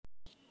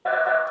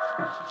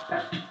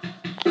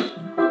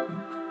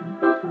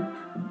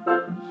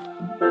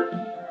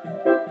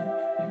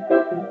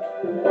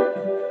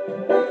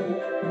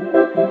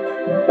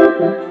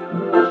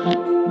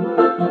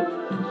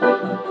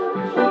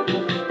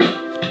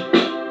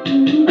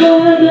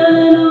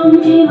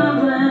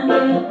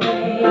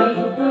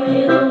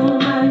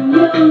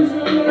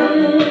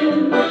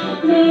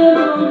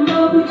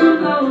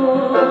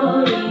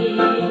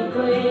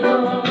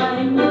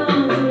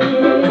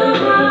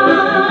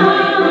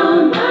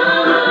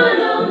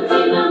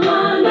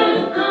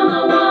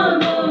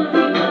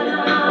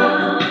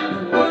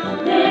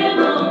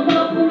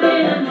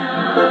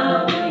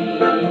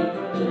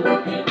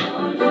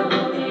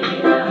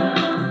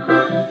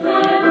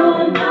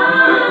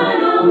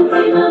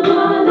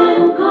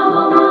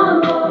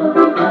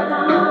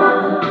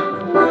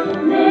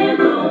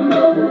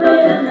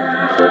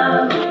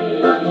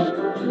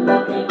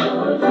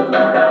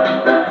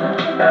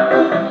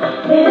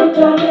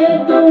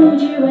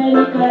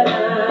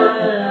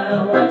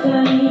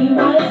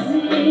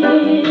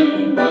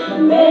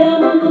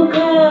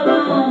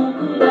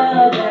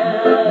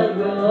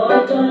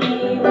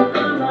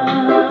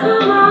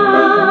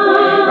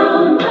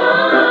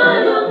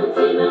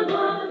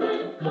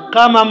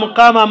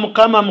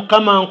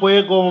Mukama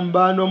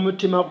nkwegomba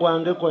n'omutima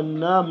gwange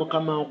gwonna.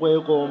 Mukama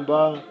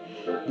nkwegomba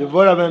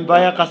Devola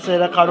bembaye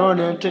akaseera kano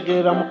ne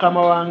ntegeera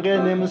Mukama wange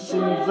ne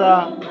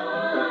musinza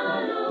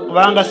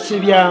kubanga si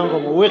byangu.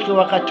 Mu wiiki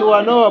wakati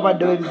wano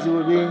wabaddewo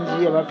ebizibu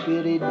bingi,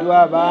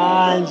 abafiiriddwa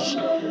bangi.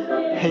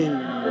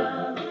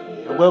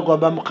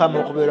 Nkwegomba Mukama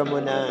okubeera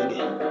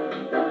munange.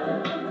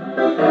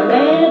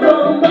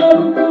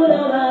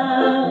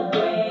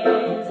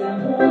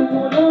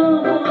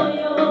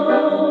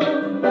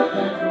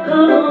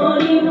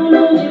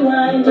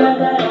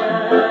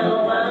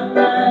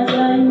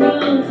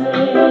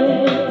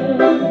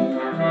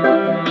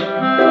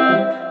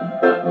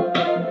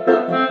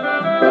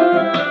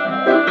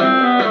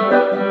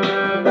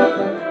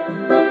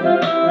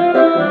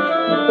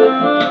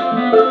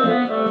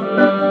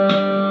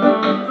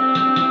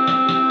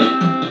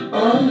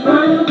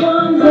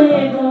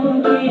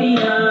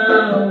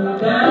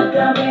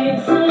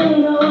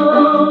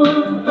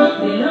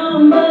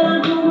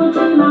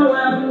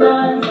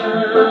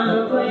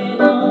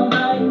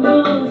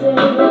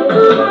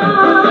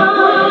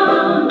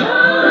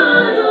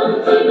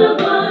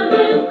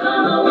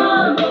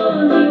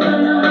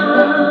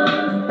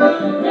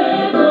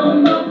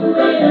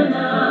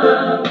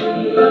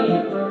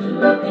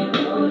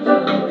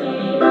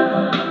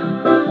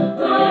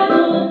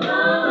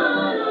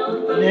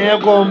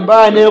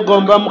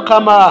 Negomba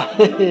Mukama.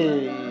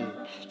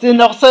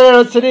 Tinda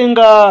kusalira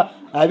siringa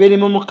abiri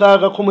mu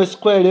mukaga kumwe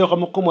sikwele ko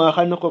mukumwa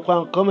kano ko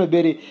kwa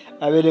beri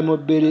abiri mu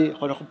beri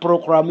kono ku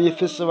program ye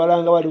festival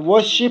nga wali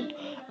worship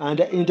and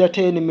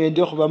entertainment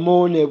yo kuba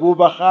mone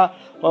bubaha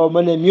kwa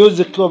mone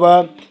music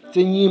kuba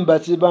tinyimba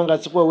zibanga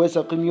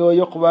sikwewesa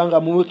kumyoyo kubanga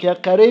mu wiki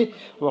yakare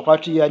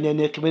wakati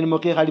yani kimeni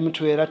moke hali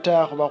mutwera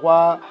ta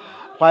kuba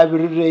kwa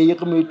birire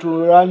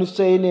yikumiturani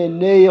sene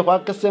ne kwa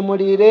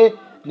kasemulire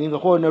ninga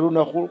kona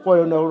runa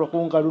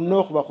kunga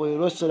runo kuba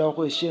kwirosera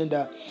ko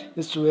ishenda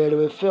isuwele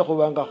wefe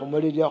kubanga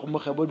kumulira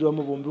kumukhabodi wa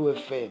mubumbi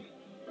wefe.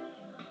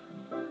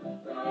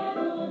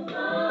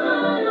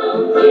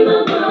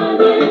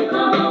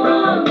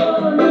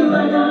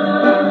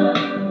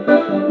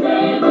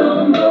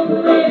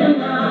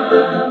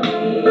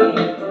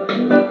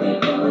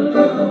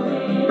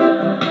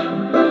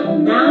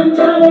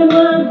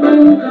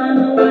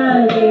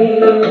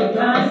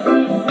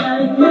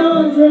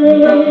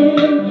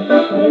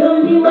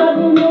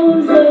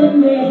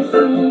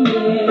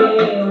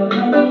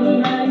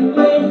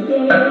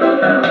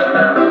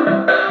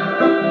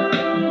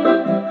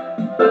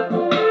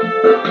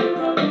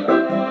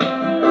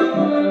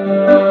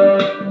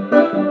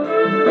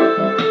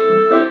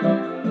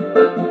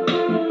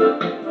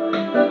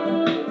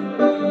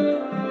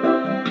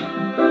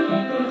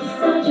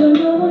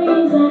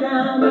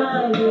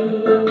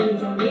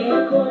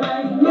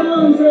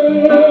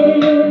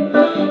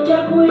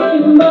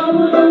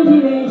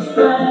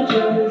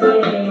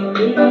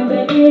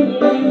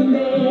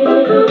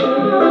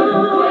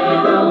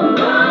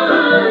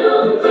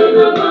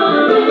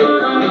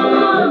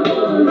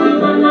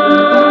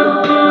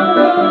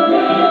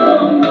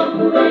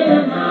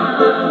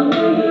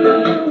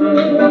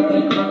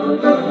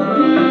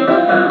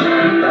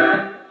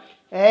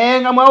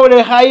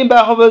 Mwaule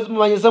haimba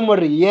manyisa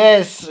muri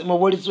yes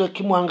mubolitswe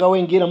kimwanga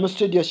wengira mu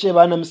studio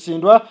sheba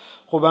namisindwa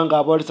kubanga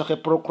abolitsa ke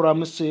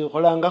program si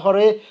kolanga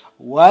hore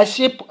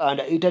worship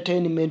and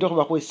entertainment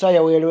kuba ko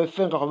isaya welewe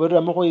fenga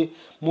kuberera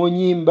mu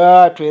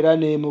nyimba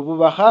twerane mu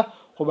bubaha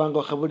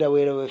kubanga khabuda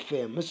welewe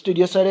fm mu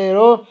studio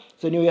sarero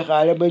seniwe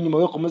khale benyuma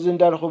yo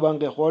kumuzindala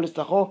kubanga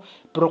holitsa ko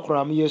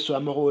program yesu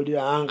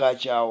amaholira anga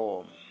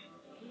chawo.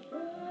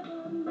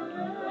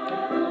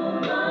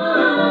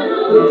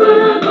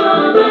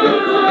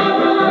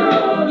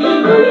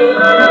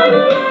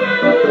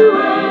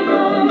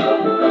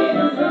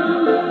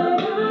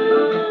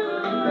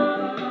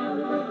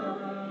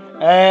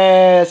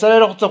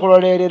 salero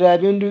kutsakulolerera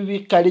bindu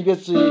bikali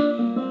byesi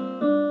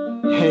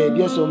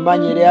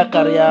umanyire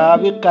akarya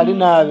bikali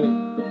nabi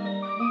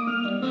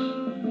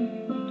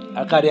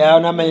akarya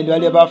namayindi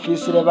bali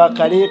bafisire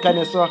bakali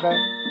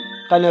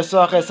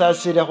kanesoka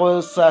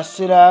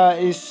sasira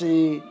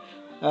isi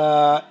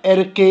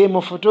erke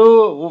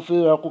mufutu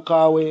ufira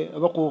kukawe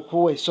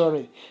abakuhuwe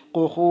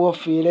kuhuwe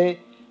file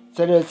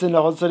sale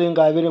sina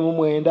khotsalinga abiri mu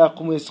mwenda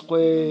kumwisi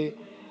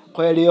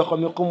kweliyo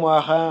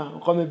kimwaka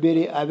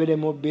komibiri abiri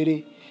mu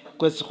biri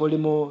kwesi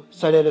khulimo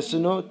salele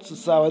sino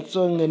tsisawa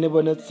tsongene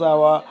bona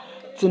tsawa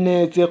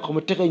tsinetse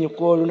khumutekenyi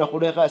kolu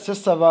nakhulekha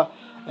sesaba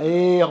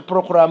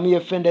program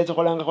yefende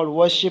tsokolanga called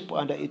worship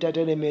and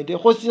entertainment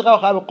khosikha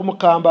khabe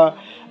kumukamba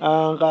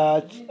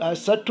nga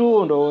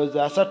asatu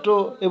ndoza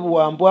asatu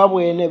ebuwambwa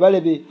bwene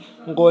balebi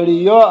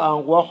ngoliyo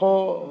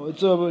angwakho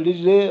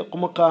tsobolile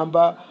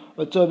kumukamba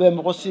otsobe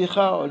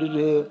mukhosikha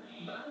olile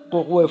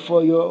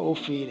kokhuwefoyo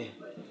ufile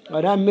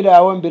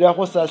anamirawo mbira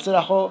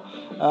khusasirakho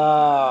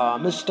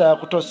Mr.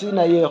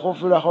 Kutosina ye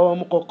khufirakho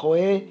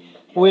mukokowe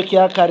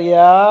khuwikya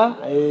karya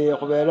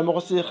khubele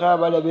mukhusikha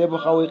balebi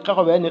bukhawika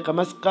khubele ni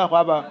kamasika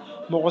khwaba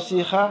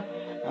mukhusikha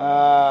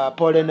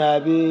pole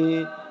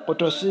nabi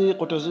kutosi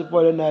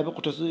pole nabi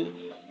kutosi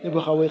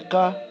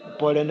bukhawika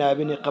pole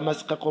nabi ni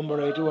kamasika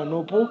komoreti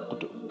wanupu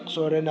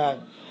kusore nabi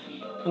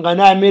nga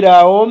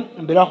namirawo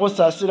mbira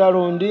khusasira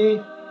lundi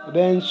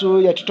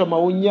bensu yatito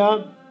maunya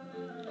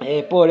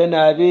pole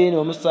nabi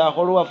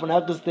nomusakhulu wafuna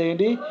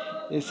accident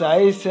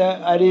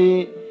isaisa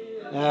ali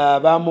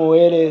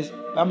bamuwele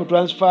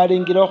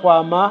bamutransferingile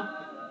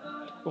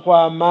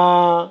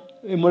khwama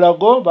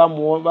imulago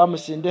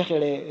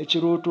bamusindikhile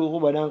echirutu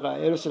khubonanga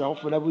erosela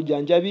khufuna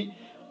bujanjabi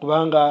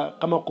kubanga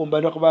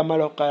kamakumbano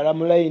khubamala khukala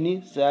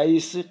mulaini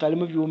saisi kali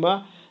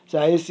mubyuma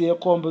saisi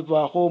ekombe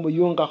bakho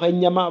muyunga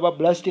khwenyama ba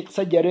plastic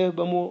surgery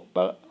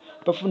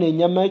bafuna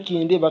inyama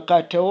kindi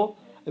bakatewo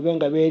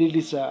benga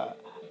belilisa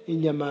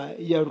inyama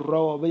ya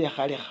rawo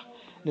bayakhalekha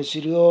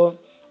nesiriyo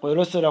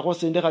khwerosela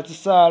khusindikha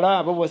tsisala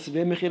abo bosi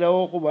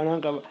bemikhilawo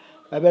khubonanga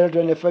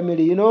babelado ne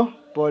family yino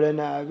pole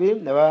nabi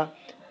naba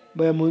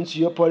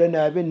munsi yo pole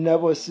nabi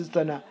nabo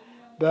sistana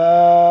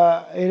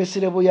ba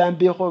eresile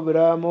buyambikho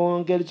bira mu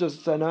ngeli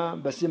tsosana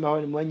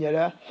basimaho ni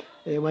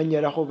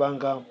mwanyala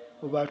khubanga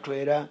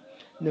ubatwera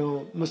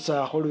no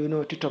musakhulu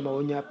yino Tito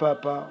Maunya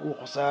papa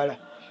ukhusala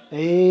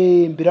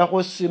mbira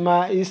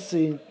khusima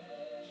isi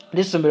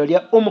lisomero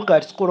lya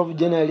Omukati School of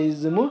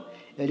Journalism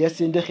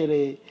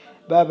lyasindikhile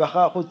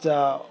baba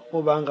khutsa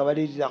khubanga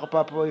balilira ko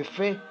papa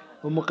wefe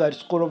Omukati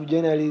School of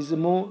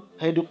Journalism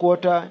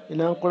headquarter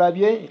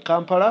inankulabye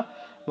Kampala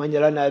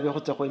mwanyala nabi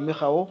khutsa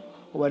khwimikhawo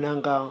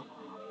ubonanga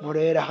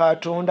murera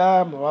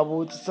khatunda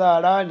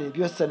mwabutsala ne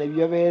byosa ne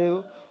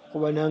byobere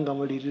khubonanga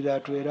mulirira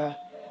twera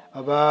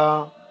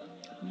aba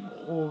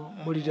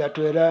mulirira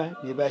twera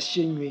ne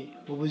bashinywe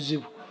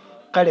mubuzibu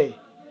kale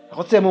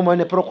khutse mu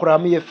mane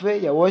program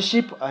yefe ya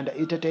worship and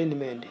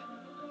entertainment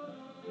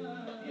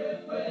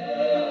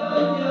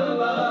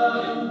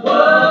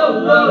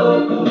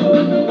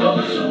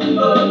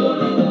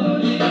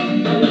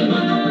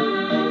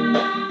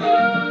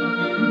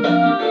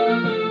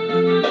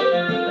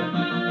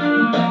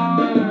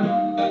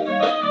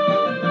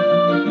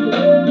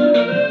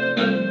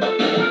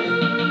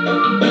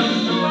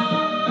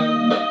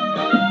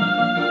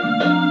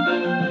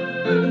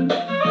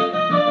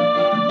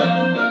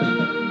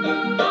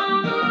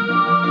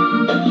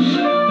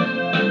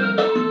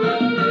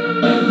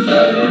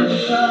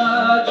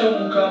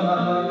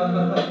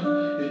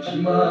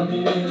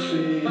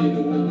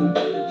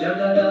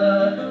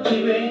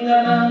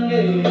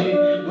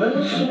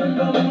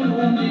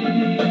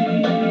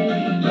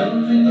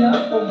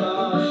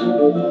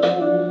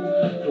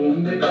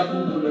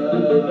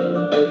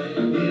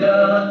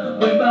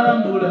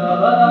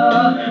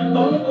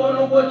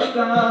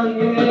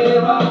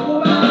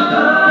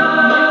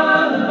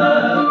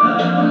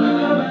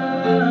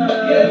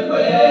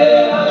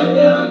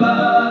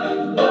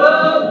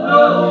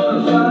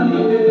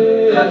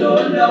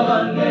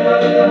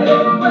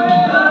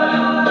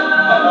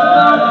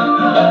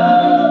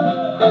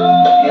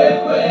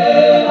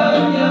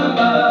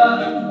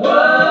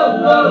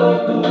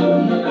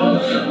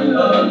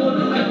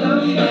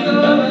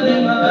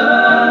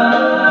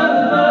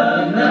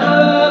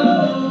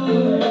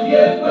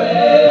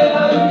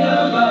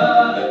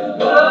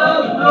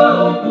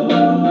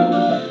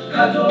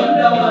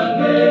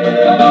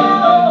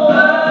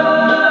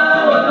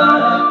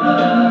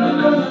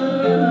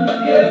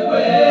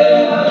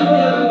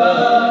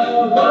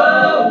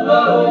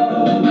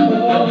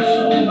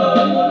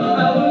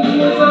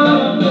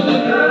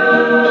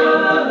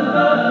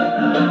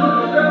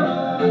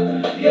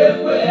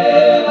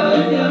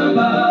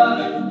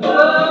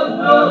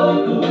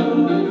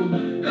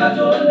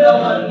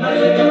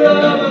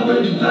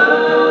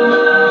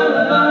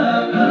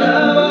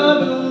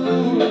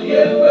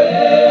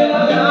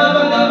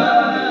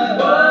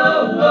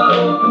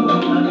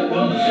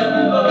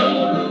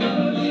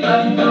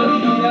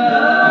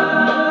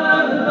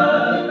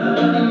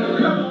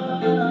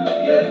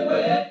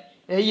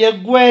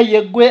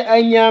yegwe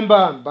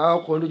anyamba mbaho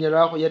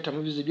kondunyala ko yeta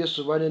mubizi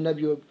byesubane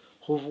nabyo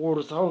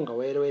khuvurusaho nga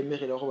were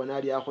wemikhile kho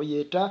banali akho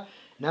yeta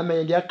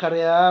namenya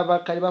akarea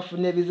bakali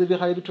bafune bizi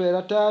bikhali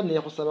bitwera ta ne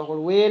khusaba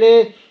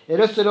khulwere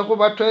erosere kho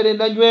batwere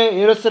ndanywe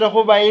erosere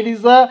kho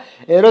bayiriza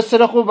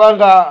erosere kho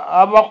banga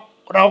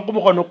abakho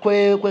kumukhono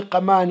kwe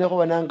kamane kho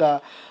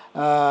bananga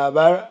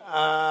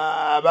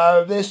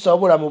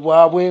ababesobula mu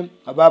bwabwe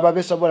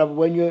ababesobula mu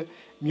bwenywe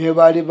nye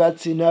bali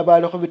batsina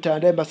bali kho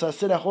bitanda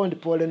embasasira kho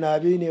ndipole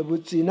nabi ne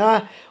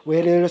butsina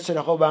werero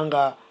sera kho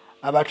banga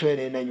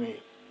abatwere nanywe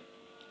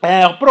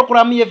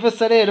program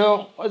yefe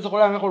lero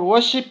ezikolanga ko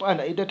worship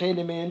and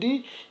entertainment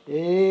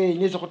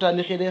nizo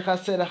kutanikhile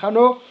khasera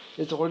khano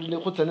ezikolile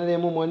khutsanele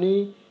mu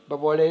moni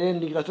babolele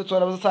ndika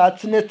tsola basa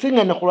tsine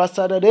tsingene khulwa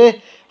Saturday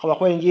khoba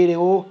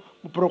khwengirewo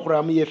mu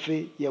program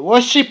yefe ya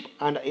worship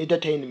and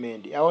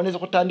entertainment awoneze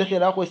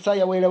kutandikhira ko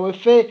saya wele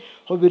wefe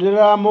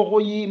khobirira mo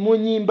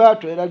munyimba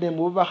twera ne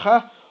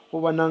mubakha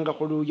kubananga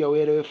khuluya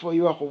wele wefe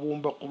yiwa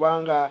khubumba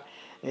kubanga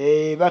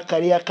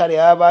bakali akali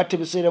abati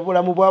bisire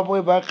bulamu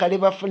bwabwe bakali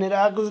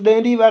bafunira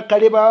accident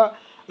bakali ba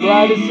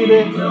lwalisire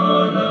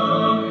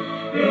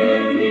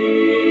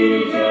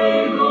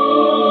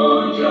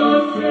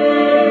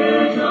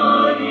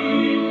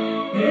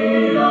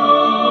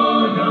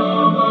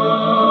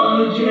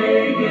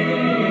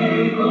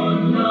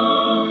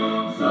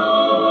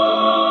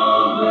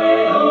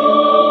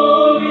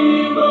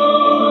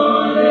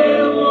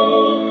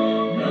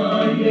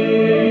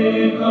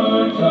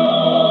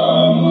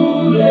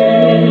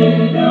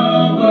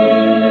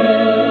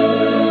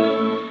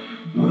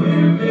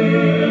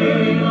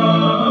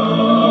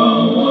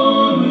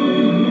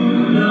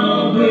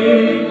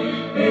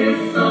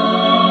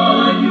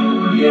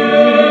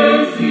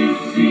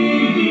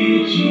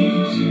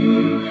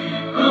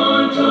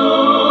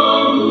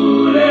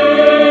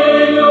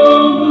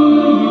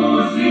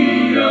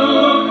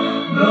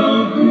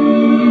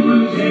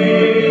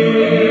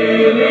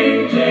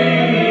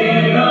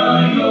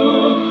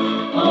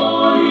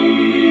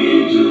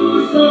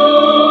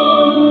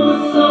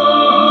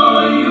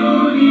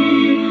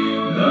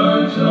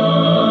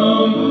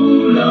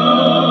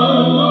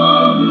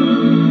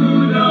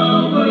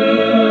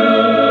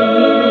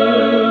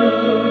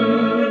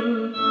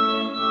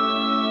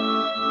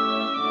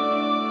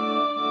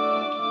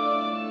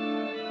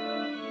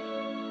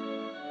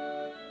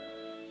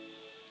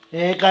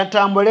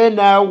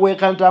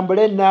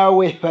kantambule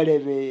nawe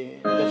balebe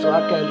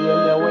ngaswakaliye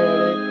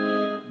nawele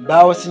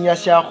bawo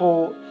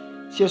sinyashakho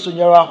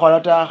syesunyalwa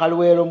kholata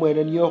khalwelo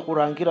mwene niyo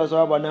khurangira so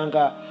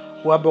abananga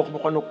wabo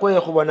khubona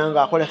kwe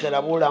khubonanga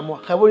kholekhela bulamu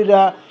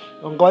khabulira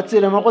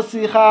ngotsile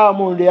makosikha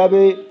mundu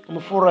yabe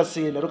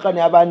mufurasina rukani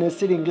abane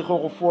silingi kho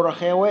khufura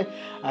khewe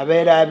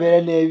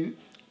abele ne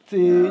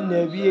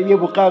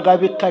byebukaga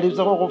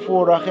bikaliza kho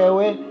khufura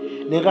khewe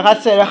ninga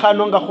khasela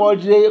khano nga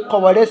khodile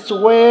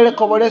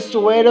kobole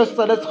suwele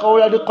sala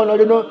sikhola likono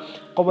lino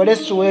kobole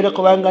suwele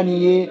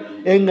kobanganiye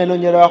engeno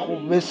nyela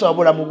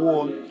khubesobula mu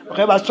bwombe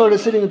kheba sole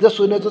silingi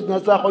zesone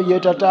tsotsa kho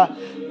yetata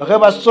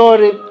kheba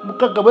sore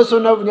mukaga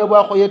besona bunya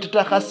bwa kho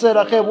yetata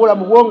khasela khebula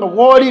mu bwonga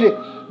wolile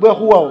bwe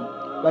khuwawo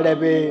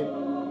balebe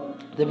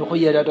debe kho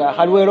yetata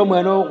khalwelo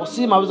mweno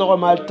khusima buza kwa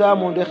malta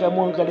munde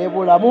khemongele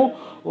bulamu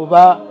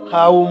uba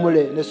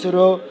khawumule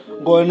nesiro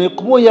ngone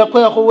kumuya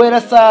kwe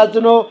khuwela saa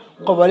zino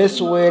kobale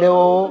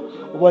suwelewo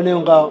ubone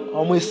nga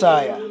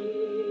omwisaya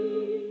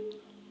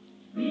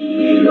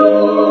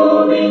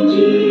Milo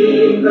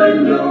benjinga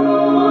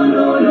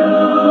nyolola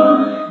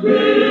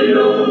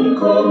Melo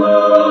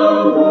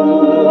mkomawo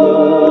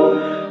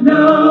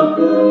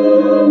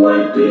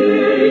Nakuwate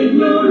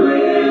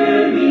nyole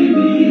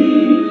bibi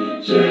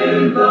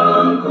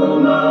Chelva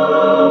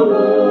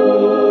mkomawo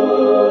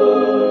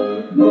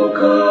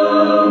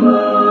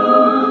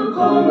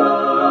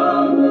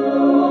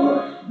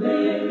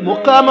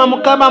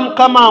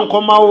Mukama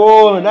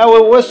nkomawo nawe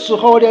wesu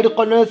kholi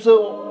alikonese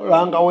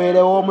langa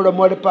wele wo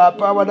mulomo le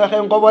papa wana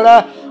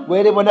khengobola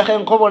wele bona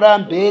khengobola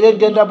mbere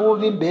ngenda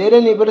bubi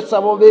mbere ni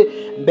birisa bubi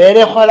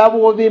mbere khola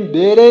bubi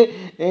mbere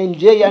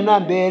nje yana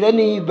mbere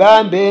ni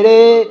ba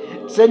mbere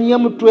senye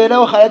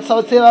mutwera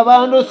khalatsa se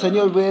babandu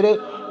senye bere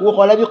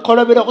ukhola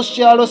bikolo bere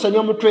khushalo senye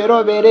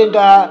mutwera bere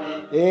nga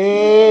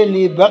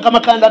ni baka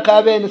makanda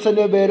kabene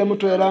senye bere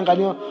mutwera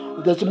nganyo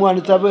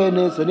zatsimwani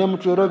tsabene senye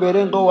mutwera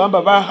bere ngo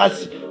wamba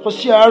bahasi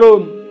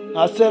khushalo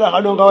asera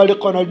khanonga wali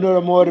kono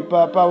lino mori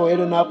papa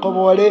wele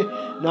nakobole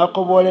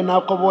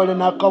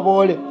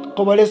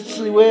kobole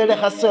siwele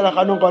khasera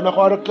khanonga na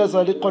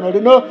khorokeza likono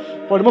lino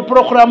kholi mu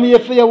program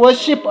yefe ya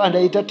worship and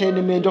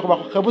entertainment ko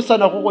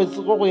bakhebusana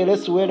go yele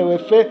siwele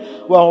wefe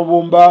wa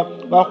kubumba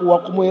bakhuwa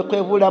kumwe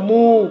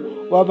kwebulamu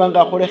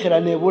wabanga kholekhela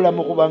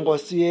nebulamu kubanga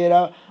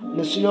osiyera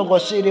nesinongo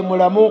sili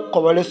mulamu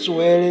kobole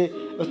siwele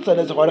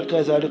osana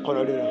khorokeza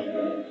likono lino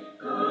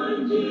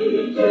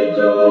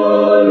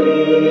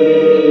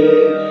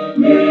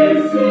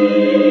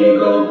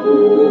Nesigo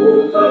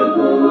kufa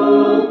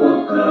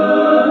kuka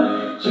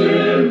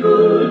Chembu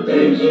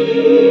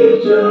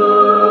tenjija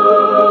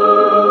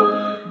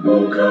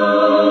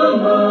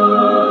Mukama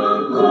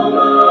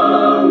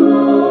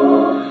komawo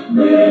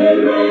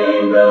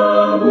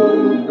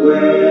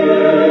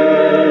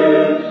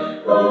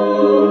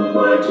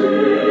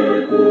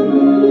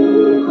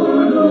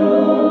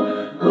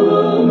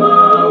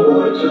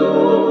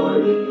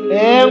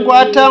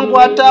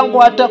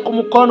ngwata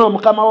kumukono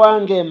mukama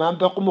wange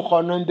mambe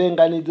kumukono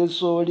mbenganize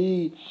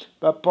soli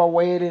papa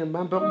were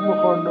mambe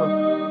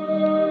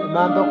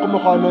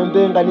kumukono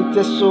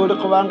mbenganize soli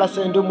kubanga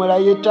sendu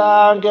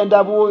mulayita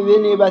ngenda bubi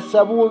ni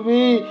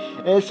basabubi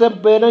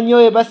esebena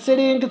nyoye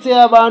basiringitse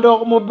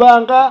abantu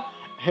mubanga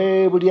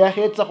buli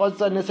ahetsa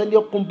khotsa nesendi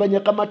kumbanya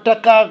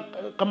kamataka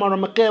kamano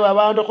makeba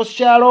abantu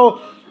kushalo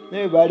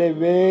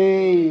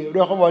balebe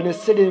lokubona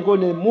silingo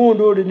ne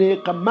mundu ne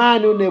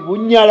kamani ne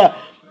bunyala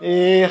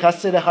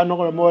khasere khano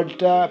ko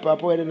molta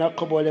papa wele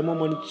nakobole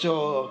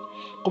mumonitso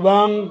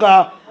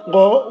kubanga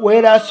ngo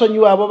wera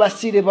sonyu abo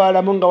basire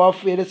bala munga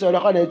wafere so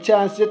khana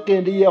chance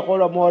kendi ye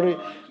khola mori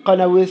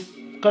kana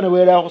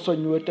wera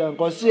khosonyu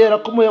tango sira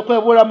kumoye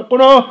kwebula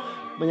mukuno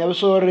manya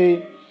busori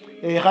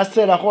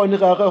khasera khoni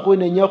ga go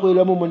ne nya go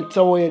ile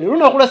mumonitso wele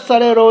luna khula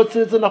salero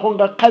tsitsena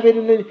khonga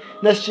khabeli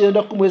na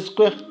shenda kumwezi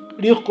kwe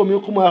likomi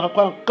kumwaka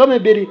kwa kama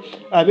beri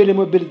abele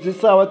mo beri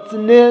zisawa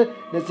tsine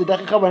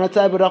nezidakika bana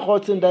tsabira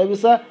khotsi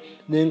ndabisa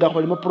nenga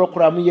kholi mo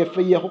program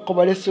yefe ye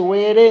khokobale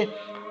siwere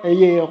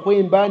ye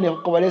khwimba ne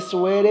khokobale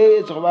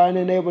siwere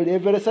zobane ne bole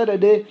every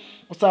Saturday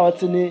usawa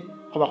tsine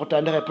khoba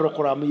khotandika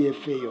program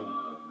yefe yo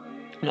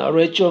na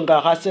recho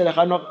nga khasera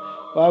khano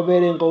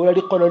babere ngo ula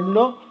likolo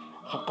lino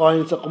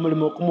khakwanisa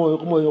kumulimo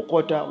kumoyo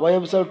kota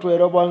wayebisa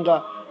twero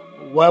bwanga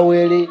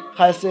waweli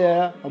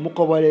khasera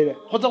amukobalera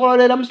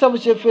khotsakolela mustafu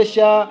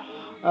chefesha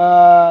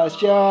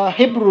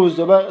Hebrews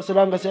oba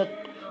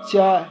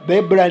sha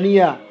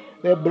Bebrania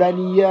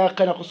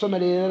kana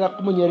kusomelela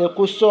kumunyele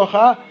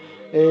kusoha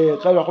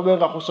kana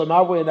kubenga kusoma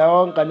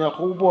abwena ngana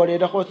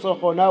kubolera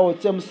khotsoho nawo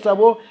tse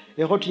musabo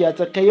khoti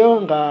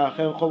yatsakeyo nga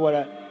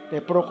khenkobola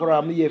ne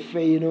program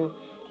yefe ino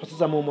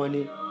khotsa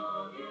momoni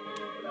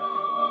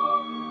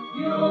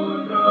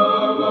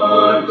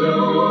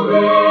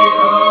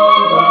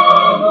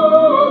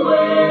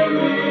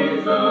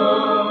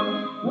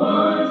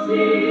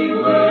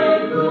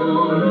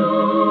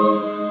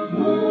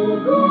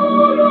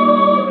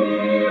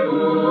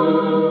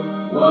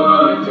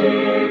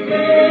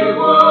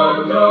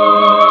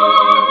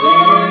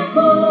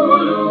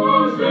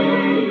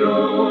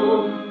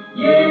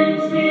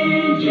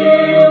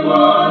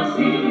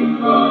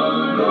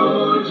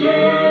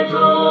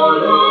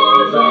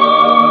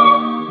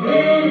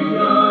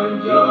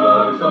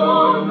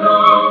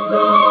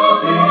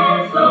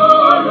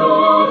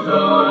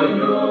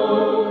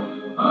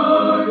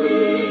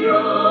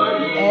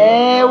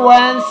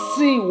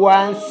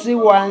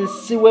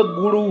wansi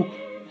wegulu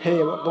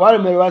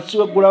bale wansi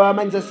wegulu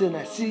bamanza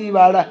sena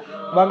sibala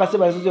banga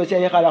sebala sizo cha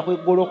yekhala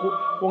kwegulu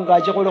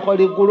kungaje kholo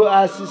ligulu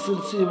asi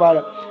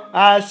sibala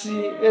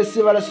asi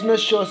esibala sino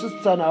sho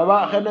sitsana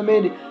ba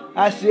khanameni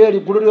asi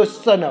ligulu lyo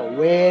sitsana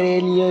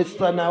wele ni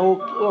sitsana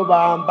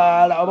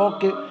obambala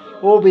aboke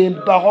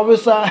obimba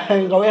khobisa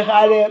ngawe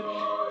khale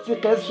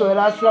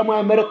sikeswera asilamu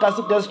America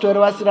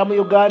sikeswera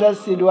asilamu Uganda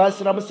sindi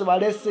asilamu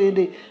sibale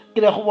sindi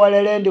kile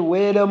khubolele ndi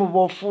wele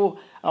mubofu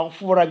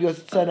akufura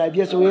byositsana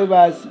byeso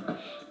webazi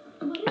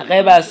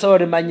akeba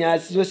sore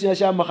manyasi yosina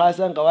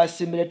shamukhasa nga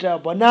wasimileta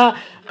bona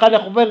kana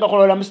kubenga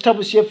kholola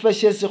mustafu shefe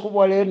shesi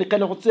khubole ni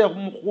kana kutse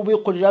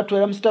kubikulira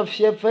twera mustafu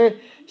shefe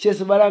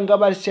shesi balanga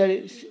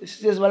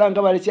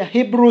bali cha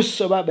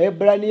Hebrews oba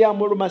Bebrania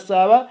mulu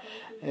masaba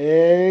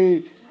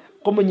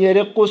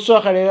kumunyere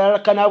kusokhalela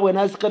kana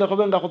bwena sikana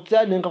kubenga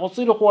kutsa nenga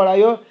kutsilo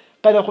kholayo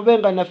kana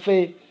kubenga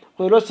nafe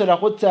khulosera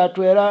khutsa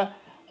twera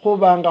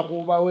khubanga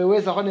khuba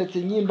weweza khone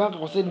tsinyimba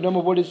kusindi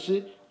mu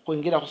polisi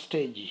kuingira ku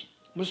stage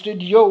mu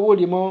studio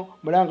ulimo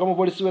mulanga mu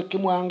polisi we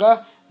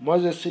Kimwanga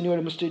Moses ni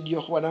wali mu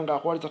studio khwananga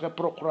khwalitsa ka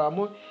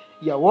program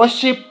ya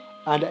worship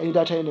and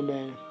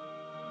entertainment.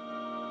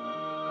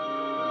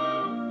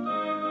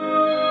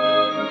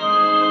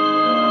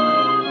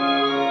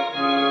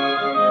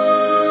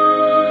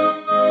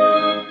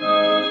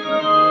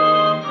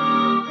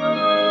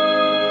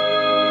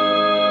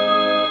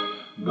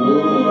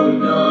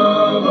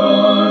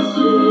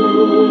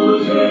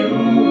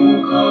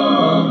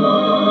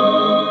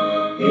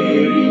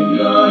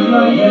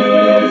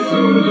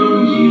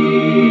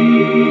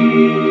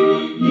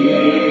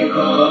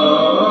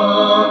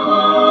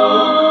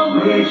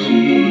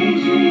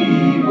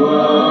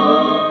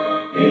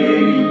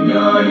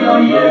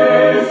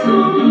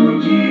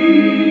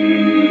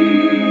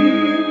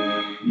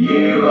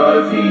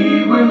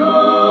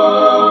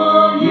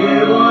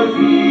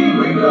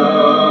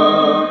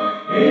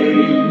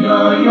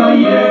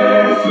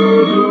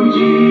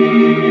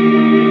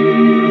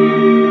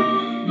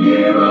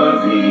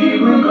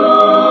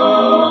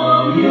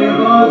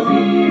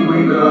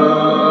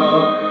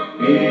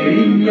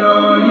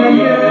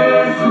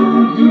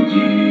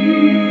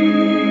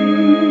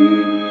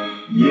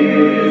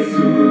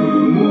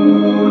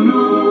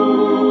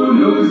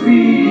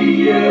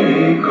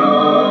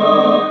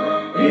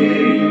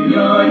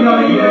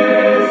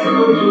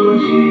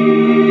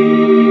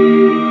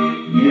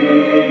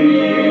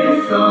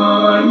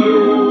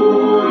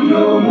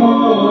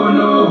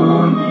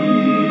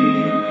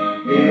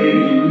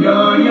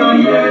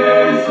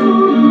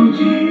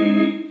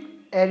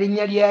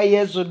 Erinnya lya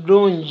Yesu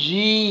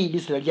ddungi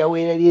lisira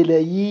lyawera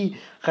lyerayi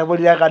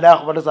khabulira kada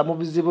khubatoza mu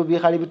bizibu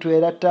bikhali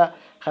bitwerata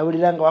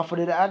khabulira nga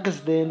wafunira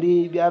accident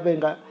byabe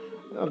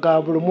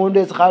nga buli mundu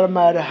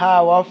esikhalomari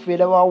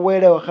wafire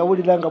wawelewo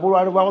khabulira nga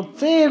bulwale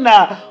bwakhutsinda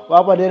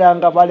wabonera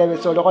nga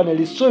balebesa olikho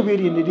nelisubi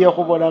lindi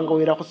lyekhubona nga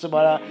wira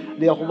khusibala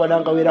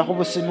lyekhubona nga wira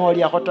khubusimi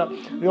olyakhota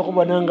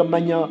lyekhubona nga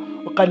manya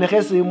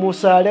ukanikhesi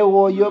musale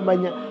woyo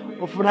manya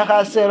ufuna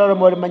khasera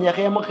olomori manya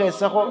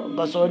khemukhesekho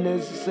nga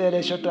sonesisere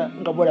eshota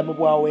nga bulamu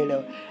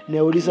bwawelewo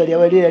neulisa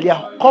lyawe lila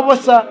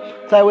lyakhukobosa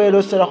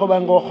saweloselakho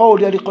banga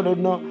okhowulya likolo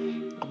lino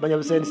khumanya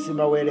busendi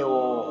sima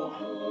welewo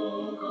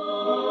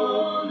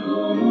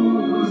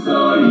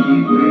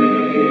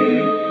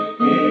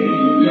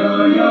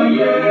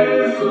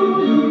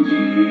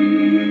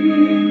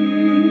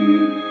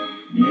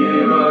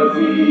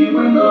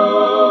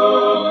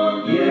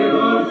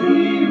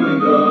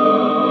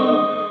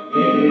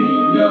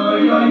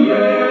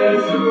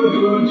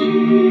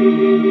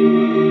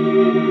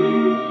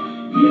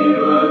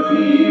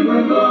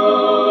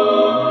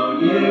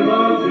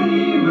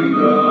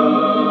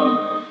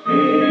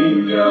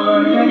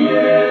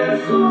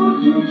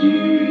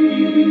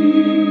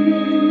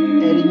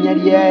Erinnya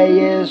lya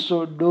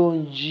Yesu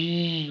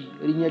ddungi.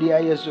 Erinnya lya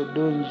Yesu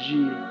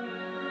ddungi.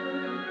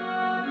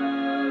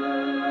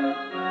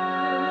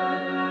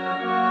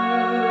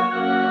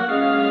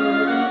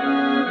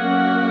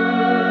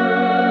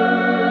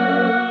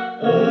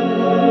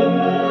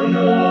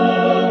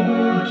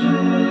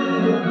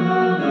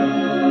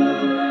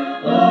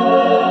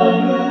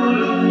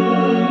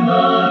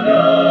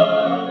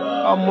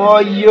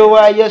 Omwoyo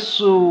wa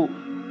Yesu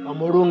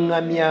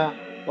omulungamya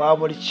wa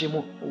buli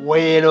kimu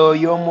wero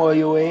oyo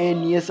omwoyo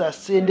weni Yesu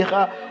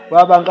asindikha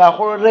wabanga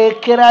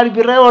akhulekera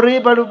alibireo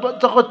riba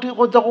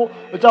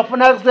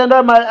utakufuna accident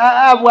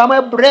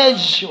abwamwe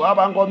bridge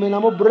wabanga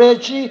ominamu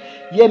bridge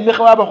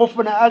yemikha waba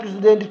khufuna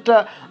accident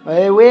ta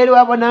weri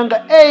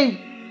wabonanga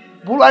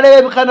bulwale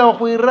bebikana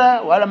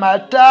okhwira wala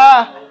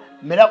mata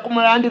mira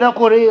kumulandira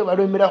kuri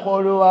balumira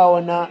kholo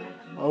wawona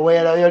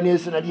wera oyo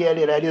nisina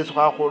lyelera Yesu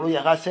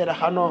khakhuluya khasera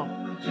khano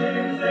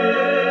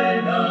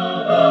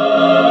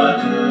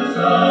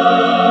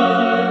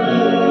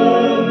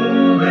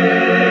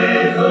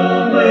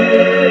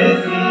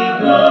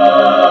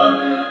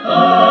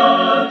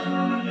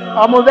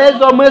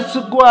Omubezi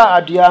omwesigwa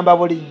atuyamba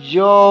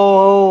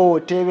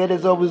bulijjo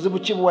tebereza obuzibu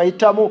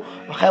kibuwayitamu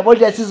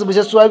okhabulira sizibu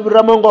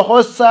kyeswabiramo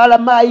ng'okhosala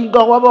mayi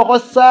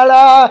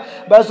ng'okhwaba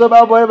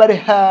basoba bole bali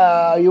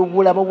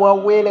yobulamu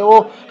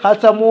bwawelewo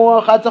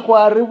khatsa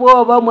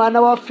khwaribwa oba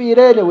mwana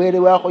wafire newere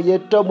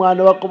wakhuyeta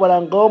mwana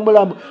wakobola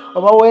ng'omulamu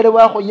oba were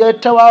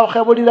wakhuyeta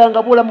wakhebulira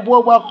nga bulamu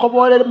bwo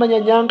bwakhobolere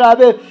manyanyanga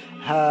abe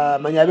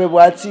manya abe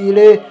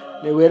bwatsile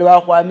newere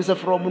wakhwamisa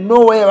from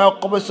nowhere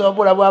wakhobosa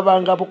bula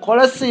bwabanga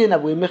bukola sina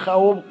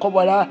bwemikhawo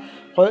bukobola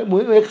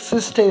mu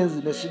existence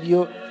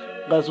nesilyo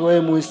ngazwe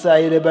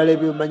muisayire bale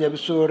bimanya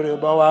bisore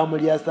oba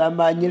wamulya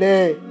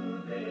samanyile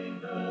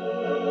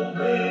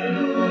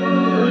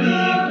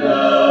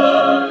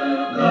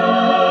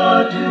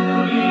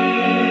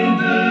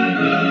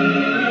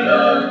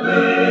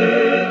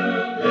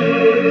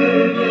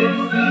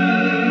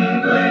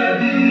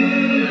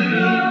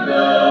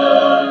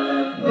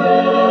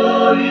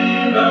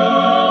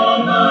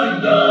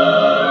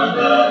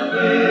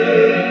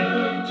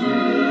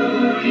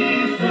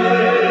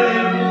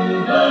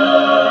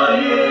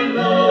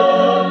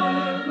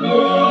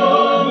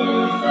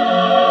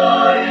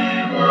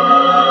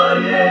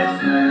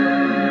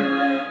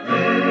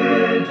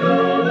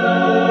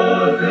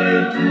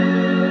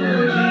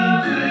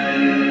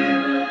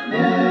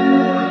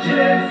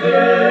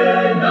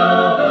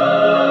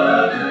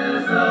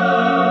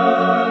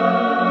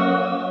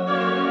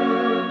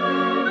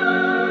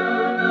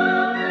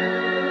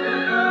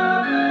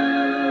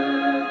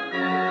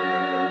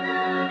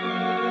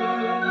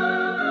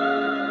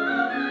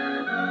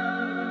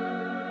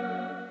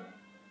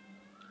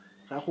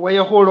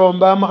waye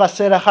khulomba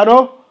mukhasera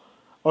khano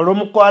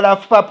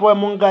olumukwalafu papa we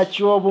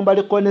mungacho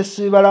bumbaliko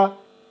nesibala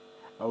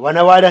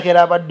wana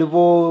walekhera abaddu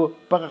bo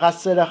paka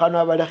khasera khano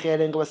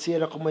abalekhere nga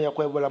basiyera kumoya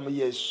kwebulamu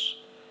Yesu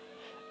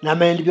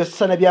namendi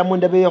byosana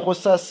byamunda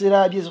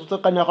beyekhusasira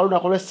byesukutokana khaluna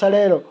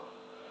khulwesalero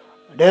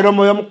lero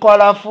moyo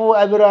mukwalafu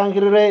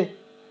abirangirire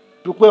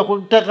tukwe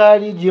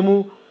khutakali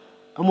jimu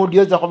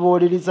amudioza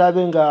khubuliriza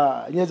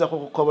abenga nyeza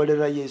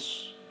khukobolera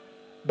Yesu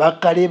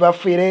bakali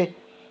bafire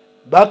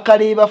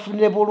bakali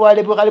bafunire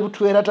bulwale bukali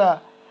butwerata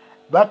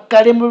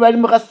bakali bali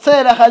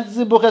mukasera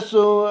khazibu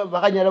kheso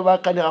bakanyala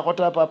bakani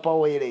khakota papa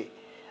wele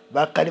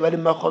bakali bali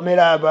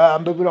makhomera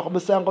ambebilo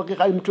khumusango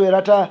kikhali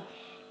mutwerata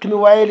kimi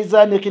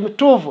waelizane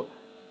kimituvu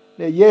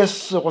ne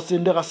Yesu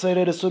khusindika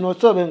serere sono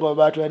tsobengo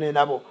bathu ane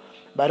nabo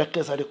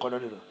barekesa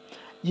likololero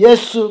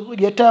Yesu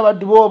yetaba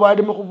dubo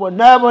bali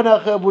mukubona bona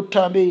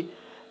khebutambi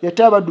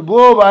yetaba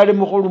dubo bali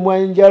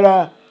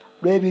mukhulumwanjala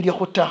lwebili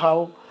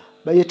khutakhawo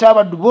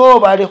bayetaba dubo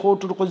bali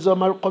khutulukuza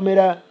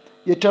makomera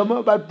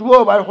yetama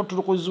badubo bali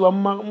khutulukuzwa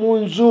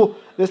munzu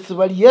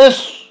besibali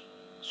Yesu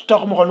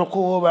sitakumukhono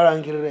ko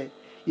barangirire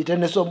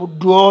itenesa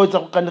omudduo za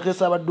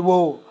kukandikisa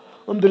abadduo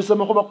ombirisa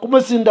makuba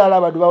kumusindala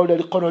abaddu bawulira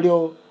likono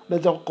lyo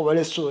beza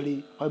kukobola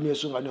essuuli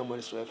omyesu nga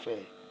niomulisi weffe.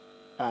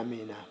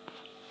 Amina,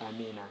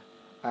 amina,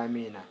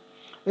 amina.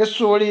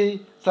 Essuuli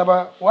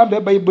saba wambe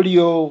bayibuli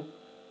yo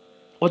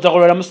oza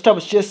kulola mu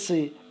kitabu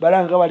kyesi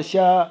balanga bali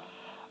sha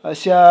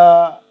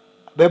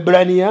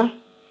Bebrania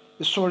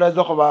essuula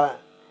za kuba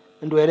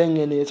ndwere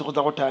ngene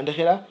sikuza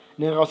kutandikira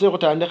nengasobola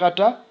kutandika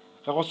ta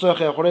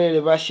kakusooka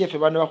kulere bashefe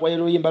bano bakwaye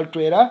luyimba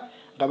lutwera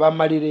nga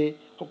bamalire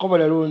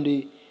kukobola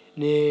lundi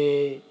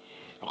ne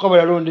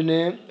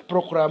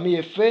program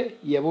yeffe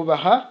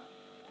yebubaha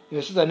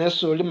yesiza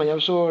nessuuli manya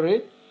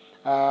busore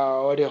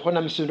ori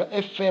namisindwa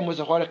FM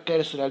zakwale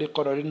keresera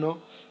likono lino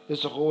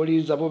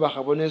esokuuliza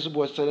bubaha bonesu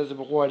bwosereze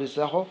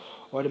bukuwalisaho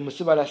ori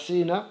musibala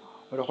sina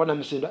ori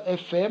namisindwa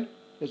FM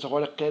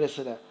esokwale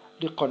keresera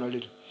likono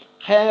lino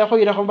khaya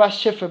khoyira ko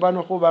bashefe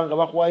bano kubanga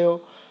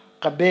bakwayo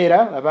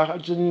kabera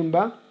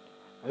abazinyimba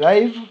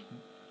live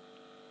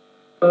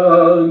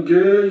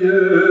ange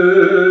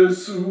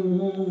Yesu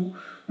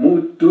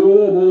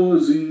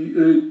mutobozi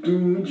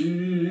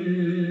etunji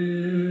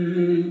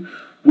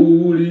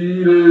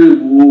bulire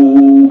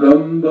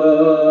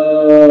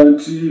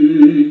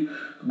bugambati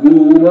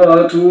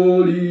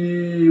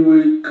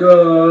gumatoliweka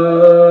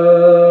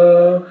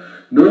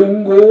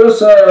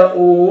nongosa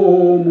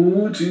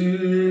omutima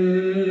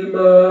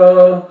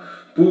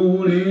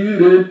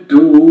bulire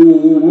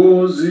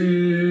tobozi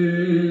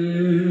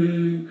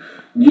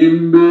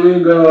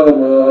nyimbenga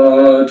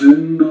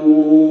matendoko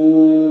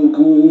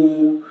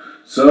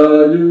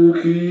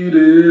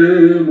sanyukire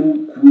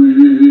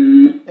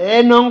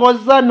mukwe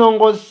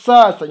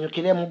nongoza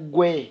sanyukire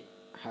mugwe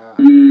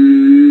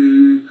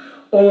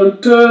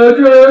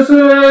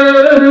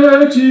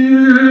ontegezere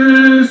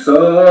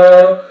chisa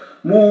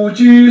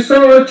muchisa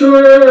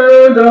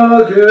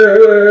chondage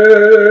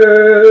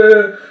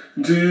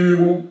ndi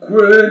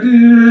mukwe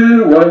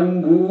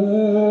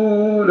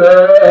ndiwangula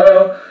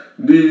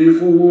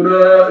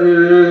ndifuna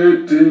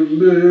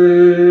etembe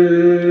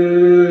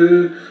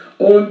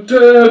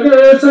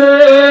ontegeze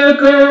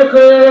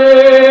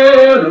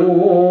kakano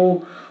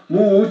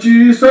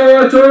muchisa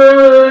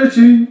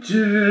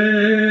chochinchi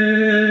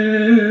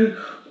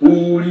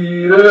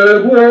bulire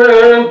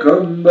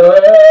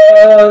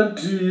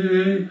bwokambati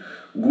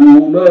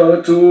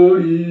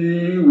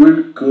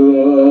gumatoliweka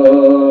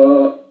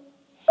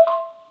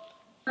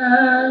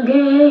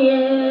ange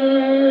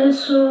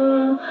Yesu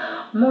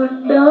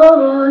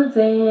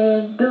mudoze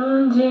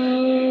dunji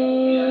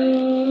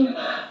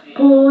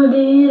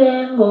bulire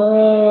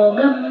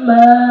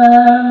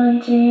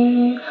ngogambati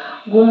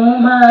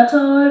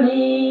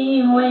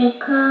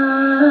gumatoliweka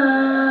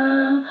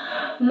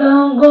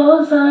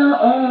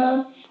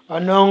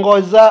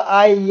nongoza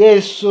ai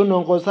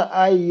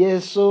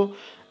Yesu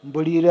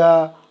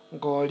mbulira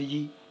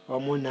ngoli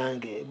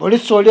omunange buli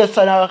soli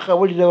sana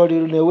kabulire oli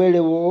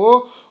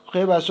newelewo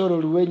kheba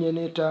solo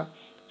luwenyeneta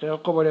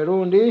khekobole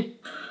rundi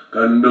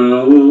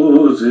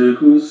kandoze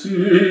kunsi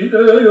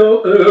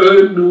eyo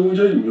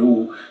enuje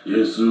nyo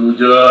Yesu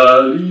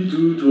jali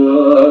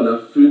tutwana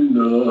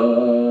fina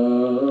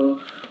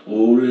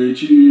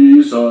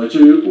orechi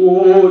sache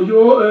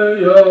oyo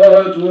eya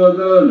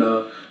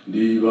twagala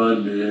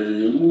ndibane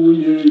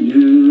munyenye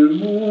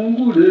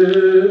mungule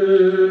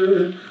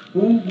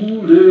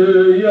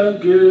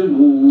yange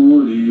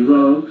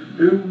muliba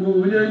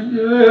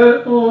emunyenye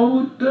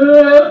obute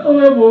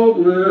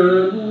obobwe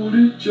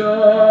bulicha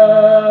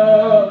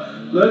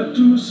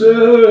latuse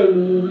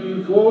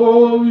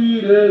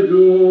mulifowire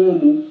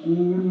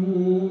byomukulu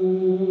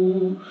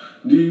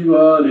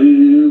ndibane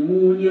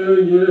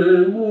munyenye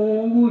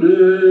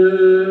mungule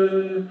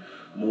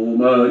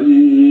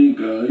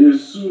mumanyiga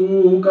Yesu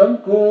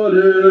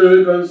kankole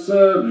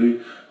kansabe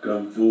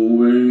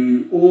kamfuwe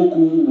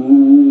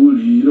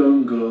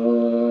okubuliranga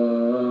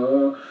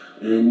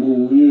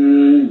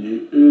emunyenye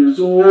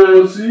ezo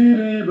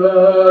ziriba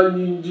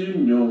nyingi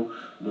nnyo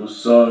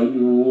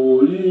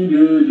musanyu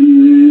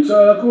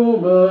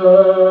litakoma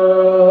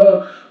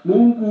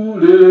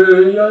mungule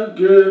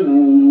yange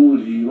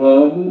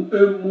mulibamu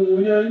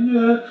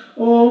emunyenye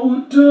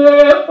obute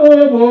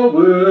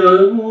obobwe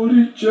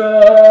bulicha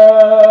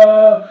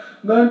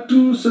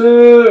natuse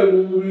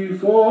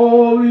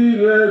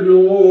mubifowire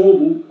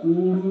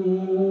byomukulu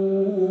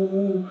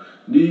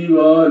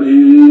ndibane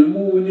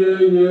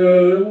munyenye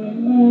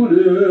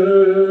mungule.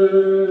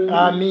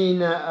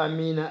 Amina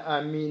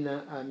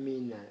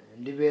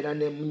ndibera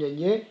ne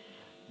munyenye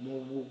mu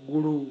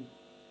bugulu.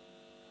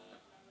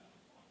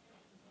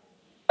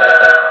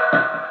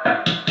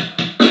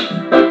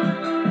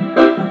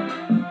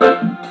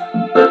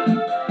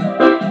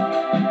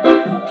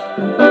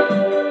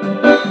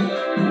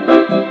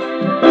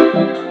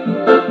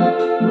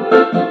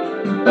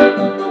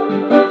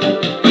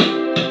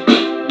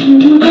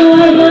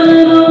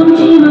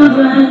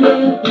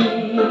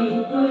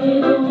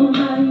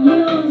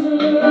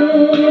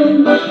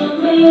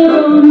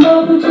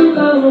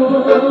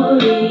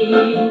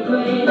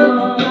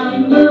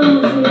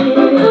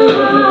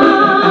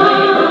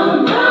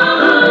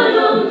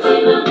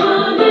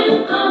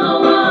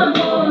 Come on.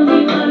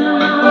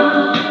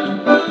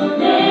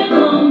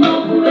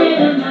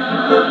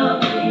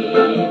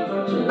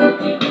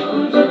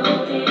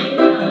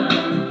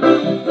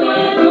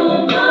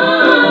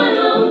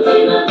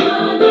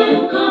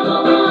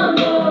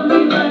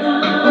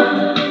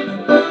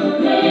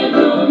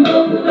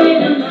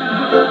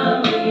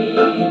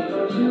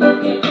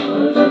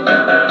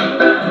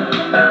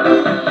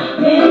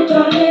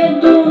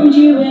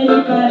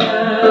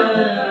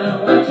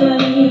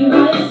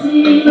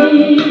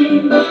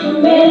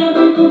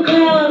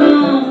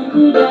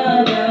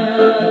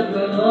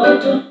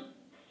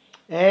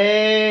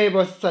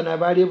 bosana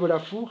bali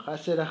bulafu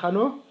khasera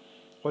khano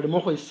khulimo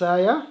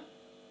khwisaya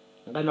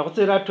nga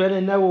nakhutsira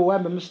atwene nawo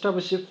wambe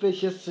musitabu shiffe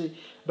shesi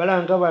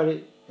balanga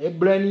bali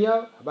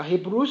Ebrania ba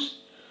Hebrews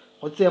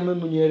khutsiyamo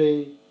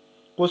munyere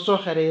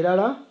khusokhera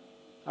ilala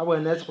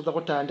abwenesi khutsa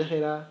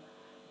khutandikhira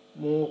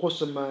mu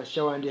khusoma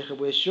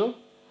shawandikhibwa esho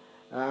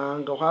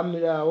nga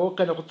khwamirawo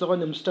kana khutsakho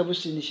ne musitabu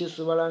shindi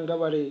shesi balanga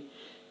bali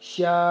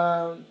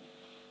sha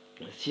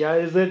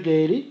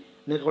Ezekeli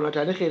nenga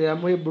khunatandikhira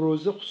mu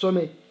Hebrews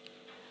khusome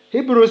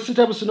Hebrews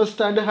sitabu sino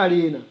sitandikha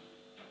lina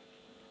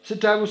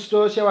sitabu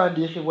sito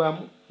shawandikhibwa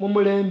mu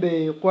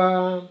mulembe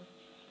kwa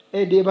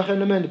AD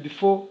bakhenomende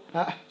before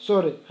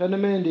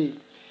khenomende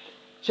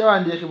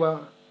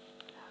shawandikhibwa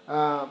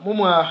mu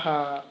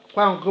mwakha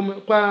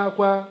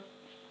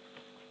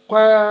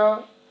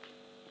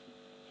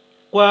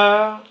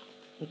kwa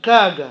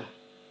nkaga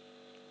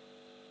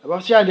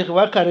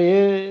abashandikhibwa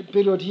kare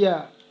period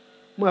ya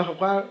mwakha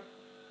kwa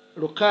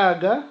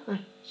lukaga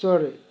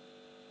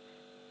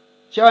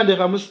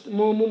shawandikha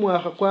mu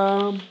mwakha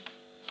kwa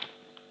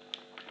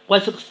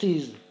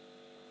 60s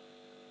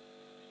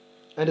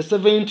and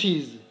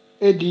 70s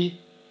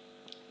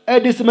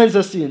AD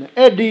simanisa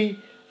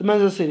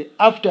sina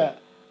after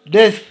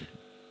death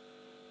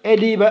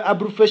AD by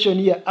abbreviation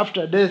here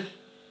after death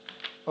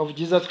of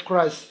Jesus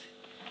Christ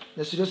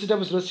nasiro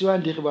sitabu siro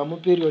siwandikhibwa mu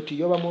period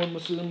yoba mu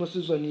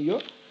season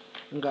iyo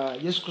nga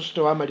Yesu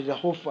Kristo wamalira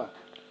khufa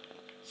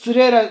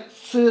sirera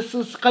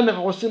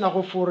sikandikha khusina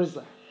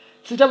khufurisa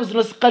sitabu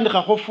sino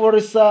sikandikha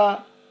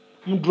khufurisa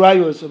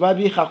mudwayos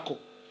babikhako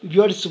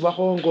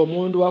ibyolisibwakho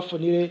ng'omundu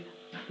wafunire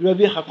bilio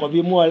bikhako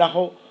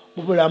bimwolakho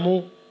mu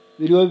bulamu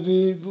bilio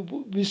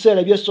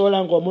bisera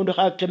byesola ng'omundu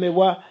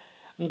khakemebwa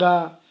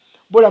nga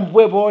bulamu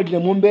bwe bolile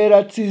mu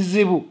mbeera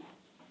tsizibu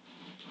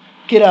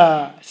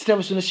kila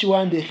sitabu sino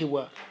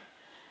shiwandikhibwa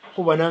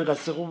khubona nga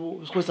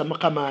sikhusa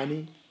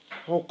makamani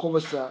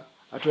khukobosa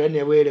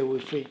atwene wele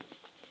wefe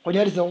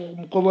khonyalisa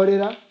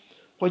khumukobolera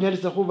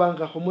khonyalisa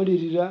khubanga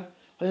khumulirira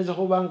khonyalisa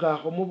khubanga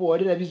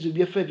khumubolera bizu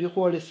byefe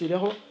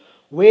bikhwolesilekho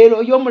wele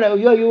oyo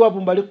omulayi oyo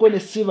wabumba likone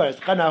sivals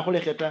kana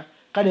akhulekheta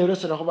kana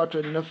erosera khuba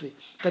atwene nafe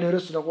kana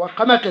erosera khuwa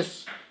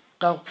kamakesi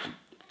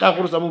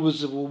kakhurusa mu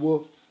buzibu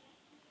ubwo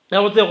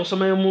nakhutse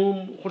khusoma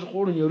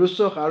khulunyo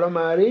lusokha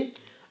alomari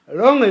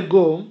long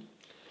ago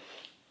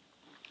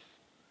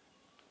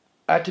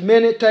at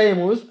many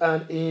times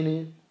and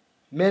in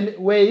many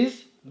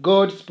ways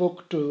God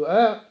spoke to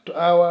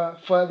our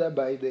father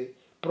by the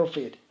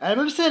prophet.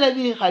 Alibisela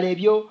bi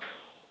khalebyo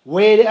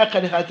wele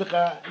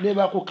akanikhatika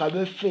neba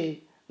kukabefe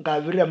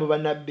ngabirira mu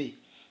banabbi.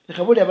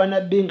 Ikhabuli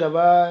abanabbi nga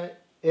ba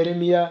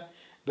Yeremia,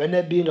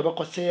 banabbi nga ba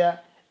Hosea,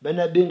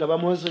 banabbi nga ba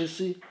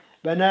Moses,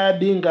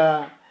 banabbi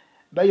nga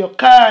ba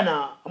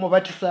Yokana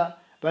umubatisa,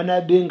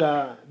 banabbi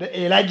nga ba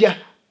Elijah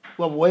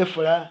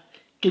wabwefula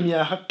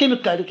kimyaka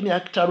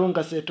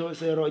kitarunga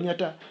sero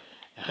nyata.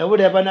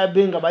 Ikhabuli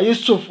abanabbi nga ba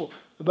Yusufu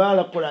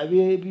balakula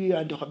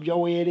byandikho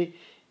byawere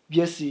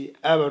byesi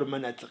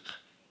abarumanatsika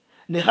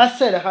ne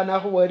khasera khana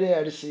khubole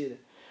alisira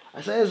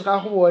asayezi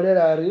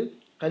khakhubole ari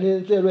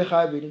kanenzelwe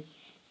khabiri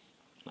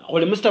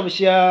khole mustabu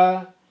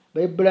sha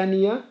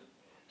Ebrania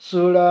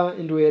sura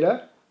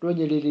indwera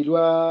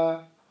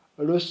lonyelilwa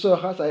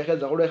lusokha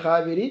sayikheza khule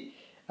khabiri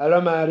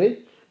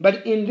alamari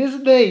but in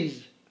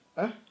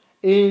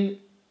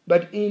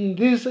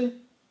these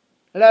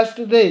last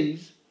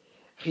days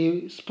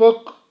he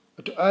spoke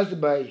to us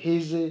by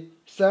his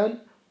son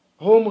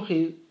whom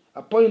he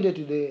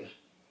appointed the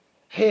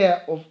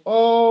heir of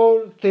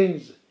all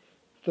things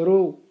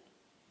through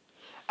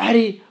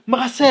ari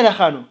makasera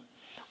khano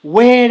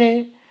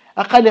wele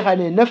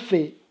akanikhane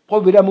nafe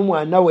khobira mu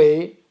mwana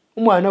we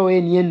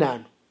niye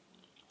nano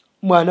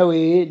mwana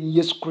we ni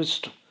Yesu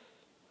Kristo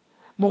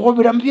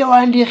mukhobira mbya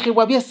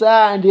wandikhibwa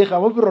byesandikha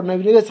mu birona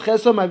bino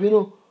byesikheso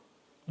bino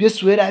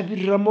byeswera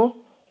abiramo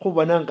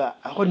khubonanga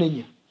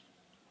akhonenya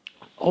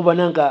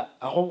khubonanga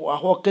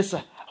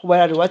akhokesa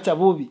khubala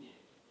watsabubi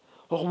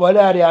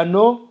khubala ari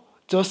ano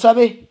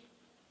tsosabe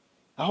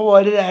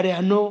akhubala ari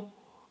ano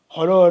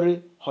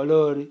kholori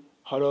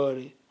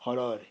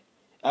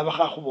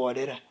abakha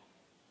khubolera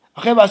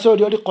akheba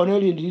sodi oli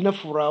koneli ndina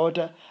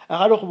furawota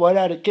akhalo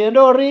khubala ari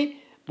kendori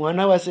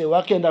mwana wase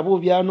wakenda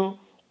bubyano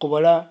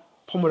kubola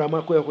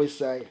khumulamwa kwe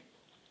khwisaya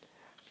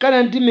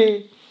kana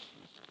ndime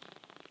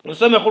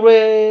musome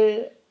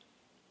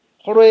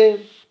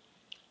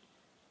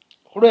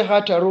khulwe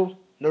khataru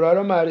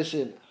nolwalo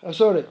marisina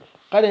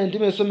kale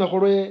ndime some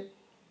khulwe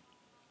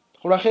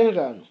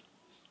khengano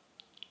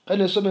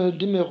kane some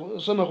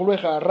khulwe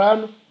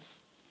kharano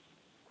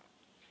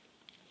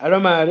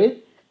alomari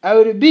I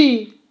will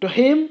be to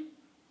him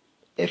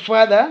a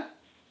father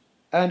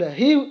and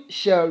he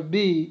shall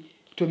be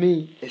to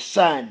me a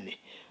son.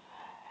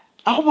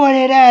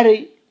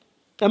 Akhubolerari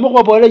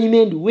amukhobola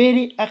nyimendi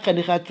weli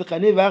akanikhatsika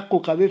ne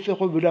bakuka befe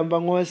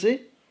khubiramba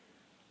ngose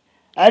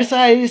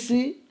arisa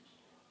isi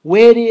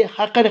weri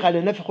hakane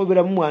khane nafe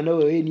khubira mumwana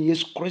wewe ni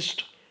Yesu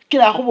Kristo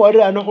kila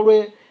khubolera no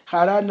khulwe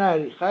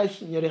khalanali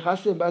khanyere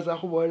khasembaza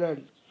khubolera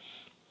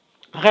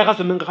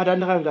khakhasomenga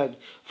khatandikanga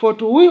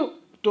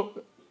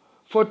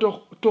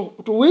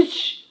to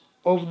which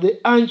of the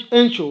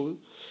angel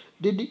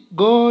did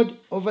God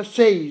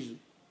oversays,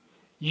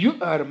 you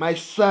are my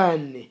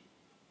son,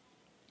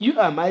 you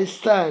are my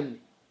son,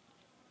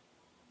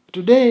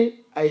 today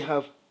I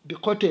have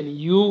begotten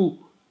you.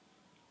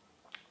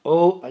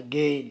 Oh,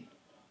 again,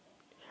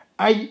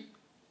 I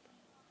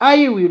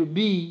will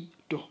be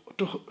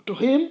to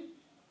him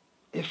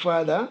a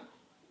father,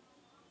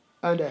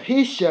 and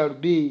he shall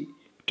be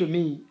to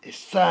me a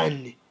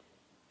son.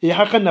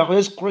 Yahakana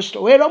Yesu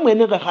Kristo wera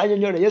mwene nga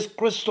khanyonyora Yesu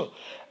Kristo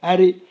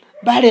ari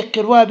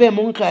balekerwa be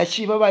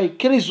munkachi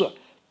babayikirizwa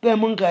be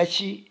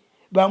munkachi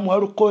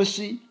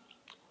bamwarukosi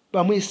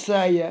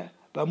bamwisaya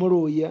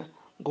bamuruya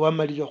ngo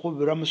bamalira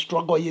khubira mu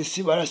struggle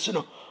yesi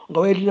barasino ngo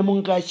werine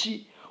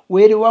munkachi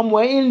weri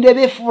wamwa inde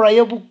befura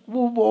yo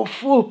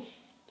bubofu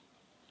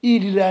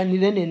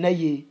iriranire ne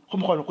naye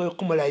khumukhono kwe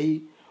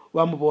kumulayi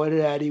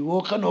wamubolera ari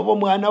wokana obo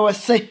mwana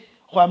wase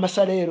kwa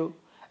masalero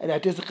ari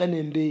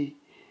atezekane mbe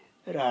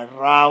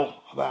rarao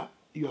ba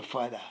your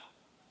father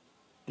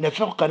na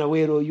fe kana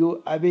wero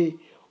yo abe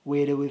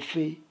were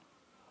wefe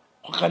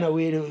kana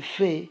were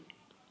wefe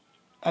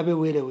abe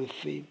were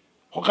wefe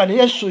kana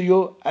Yesu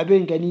yo abe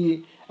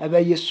nganiye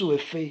abe Yesu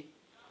wefe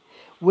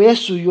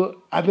Yesu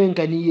yo abe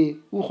nganiye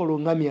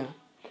ukholongamya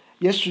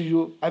Yesu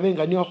yo abe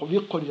nganiye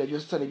khubikolera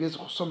byose byose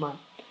kusoma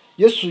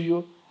Yesu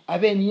yo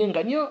abe niye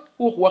nganiye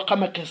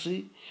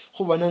ukhuwakamakasi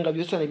khubonanga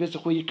byose byose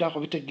khuyika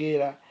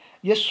khubitegera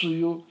Yesu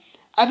yo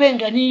abe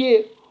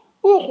nganiye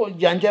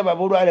janja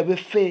babulwale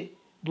befe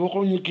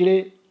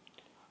bokunyikire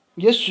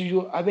Yesu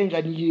yo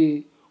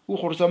abenganiye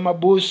ukhurusa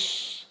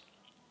mabusi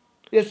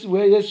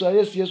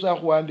Yesu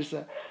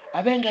akhwambisa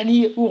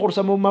abenganiye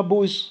ukhurusa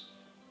mabusi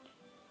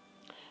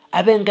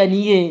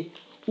abenganiye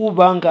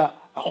ubanga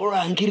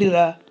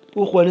akhurangirira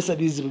ukhwonesa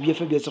bizibu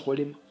byefe byese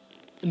kholima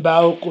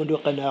mbawo kondo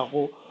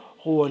kanakho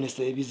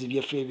khuwonesa bizibu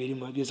byefe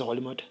bilimo byese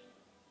kholima ta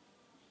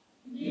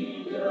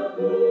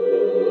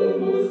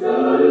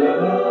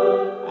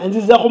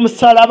anziza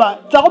khumusalaba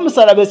tsa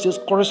khumusalaba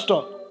Yesu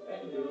Kristo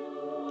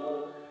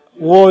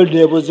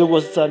wolde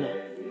bozibo sana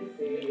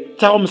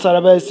tsa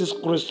khumusalaba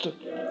Yesu Kristo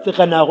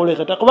sekana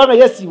khulekha kubanga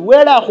Yesu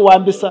wela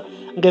khuwambisa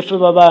ngefe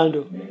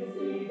babandu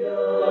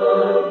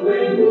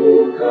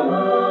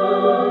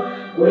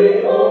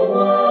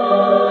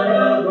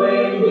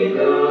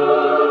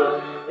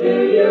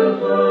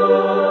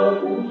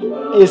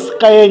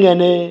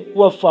iskayengene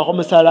wafa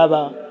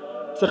khumusalaba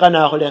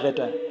sekana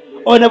khulekha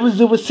ona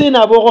buzibu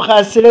sina boko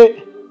khasile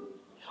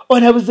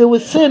ona buzibu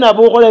sina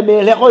boko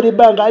lemele kholi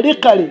banga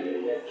likali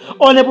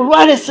ona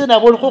bulwale sina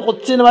bolo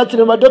khutsina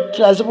batsina ma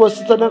doctors bo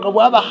sitsana nga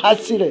baba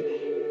khasile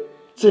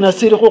sina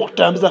siri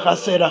khutambiza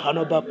khasera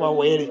khano papa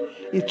wele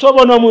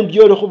itsobona umuntu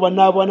yole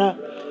khubona bona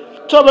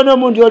tsobona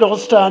umuntu yole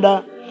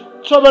khustanda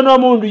tsobona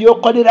umuntu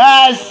yokolira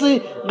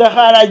asi nga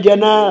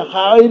kharajana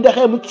khainde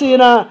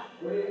khemutsina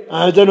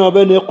ajana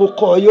bene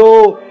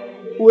kukoyo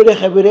ule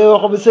khabire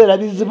khubisera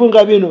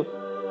bizibunga bino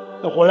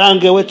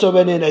okulange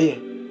wetsobene naye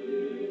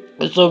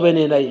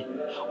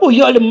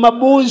uyole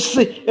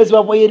mabusi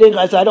ezibaboyele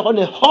ngazali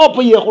khone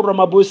hope ye khurra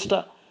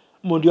mabusta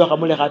mundu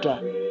yakhamule khata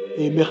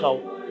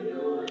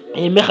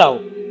imikhaw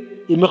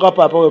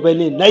papa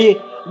webene naye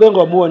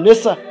bengo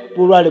muonesa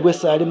bulwale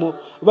bwesalimo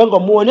bengo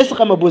muonesa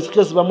kama mabusi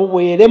kesi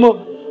bamuboyelemo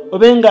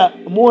obenga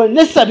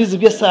muonesa bizi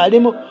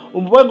byesalimo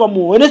bengo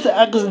muonesa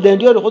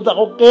accident yole khutsa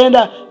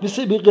khokenda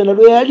bisibigena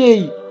lo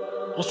yali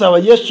kusawa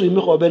Yesu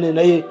imikhaw bene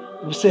naye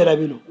busera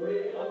bino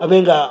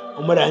abenga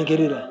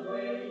umurangirira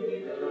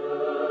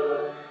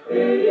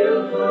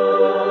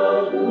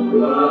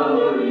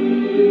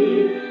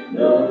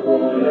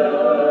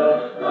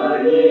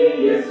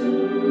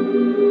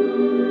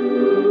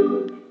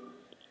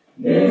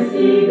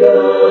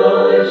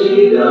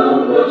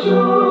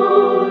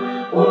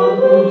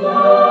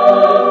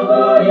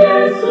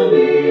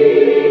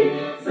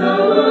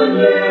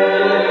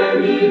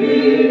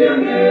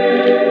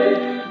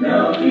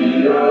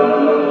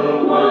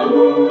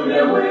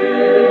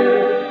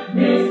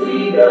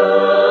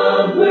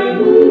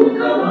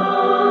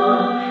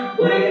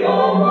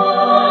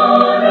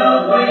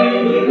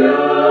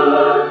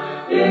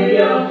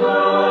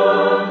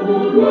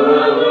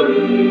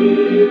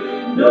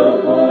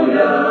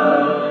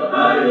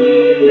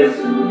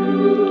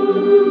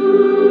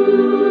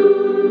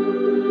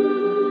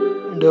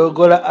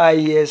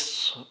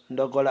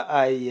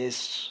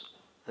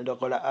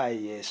ndogola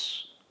ai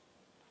Yesu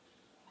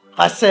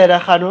khasera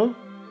khano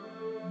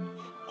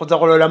khutsa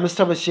kholola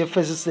mustaba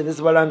shefesi sene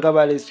sibalanga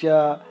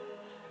balesya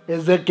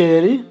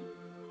Ezekeli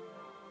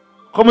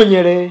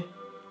khomunyele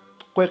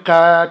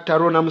kweka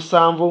taruna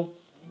musamvu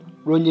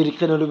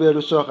lonyirikene lube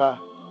lusoka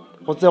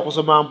khutse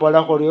khusoma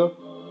mbola khoryo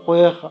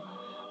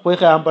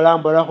kwekha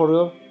mbola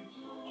khoryo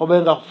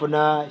khobenga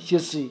khufuna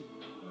shisi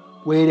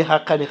weli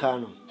khakani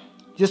khano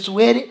Yesu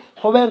weli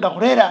khobenga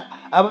khurera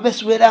aba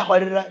besi weli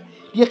akholera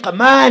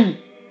yekamani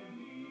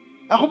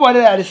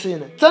akubwalira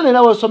alisina tsane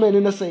nawe somene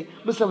nase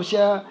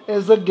musabusha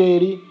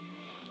ezegeri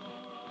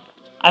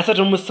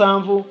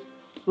 37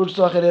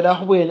 lutusokherera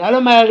akubwene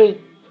alomali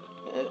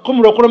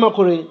kumuro kuloma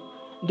kuri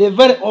the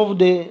valley of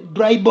the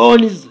dry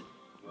bones,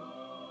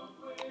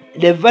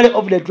 the valley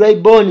of the dry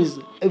bones,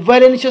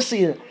 valley nicho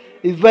sina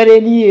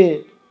valley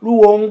niye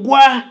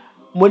luongwa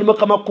mulimo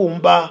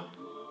kamakumba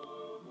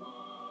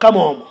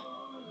kamomo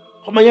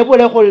kumanya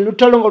bole ko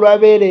lutalongo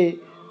lwabere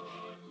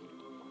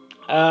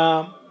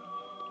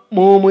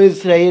mu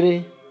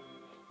Israeli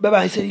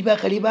baba Israeli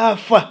bakali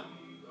bafa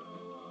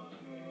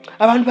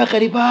abantu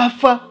bakali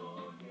bafa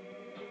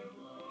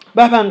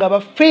baba nga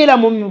bafera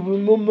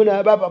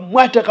muna baba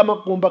mwata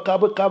kamakumba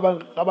kabwe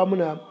kaba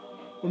muna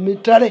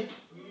umitale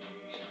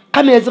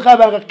kamezi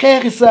kabanga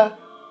kerisa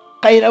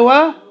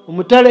kairawa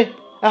umutale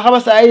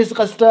akabasa ayisi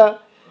kasita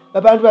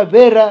abantu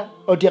babera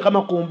otiya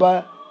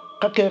kamakumba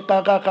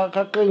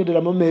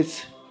kakendera mu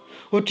mesi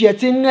otiya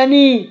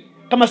tsingani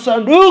kama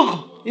sanduku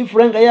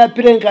ifrenga ya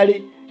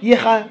pirenkali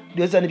yeha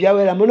byozani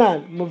byawera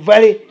munani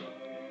muvale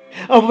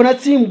avuna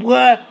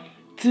tsimbwa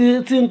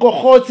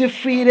tsinkokho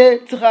tsifire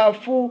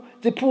tsikhafu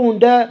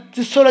tsipunda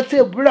tsisola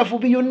tsebulafu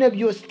biyone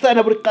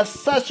byosana buli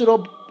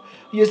kasasiro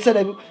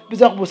yosana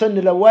biza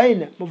kubusanira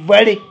waina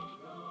muvale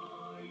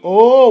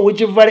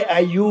which valley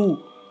are you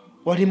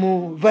wali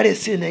mu valley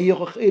sina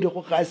yoko iri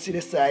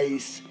kukhasire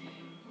sayisi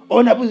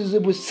ona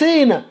buzibu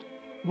sina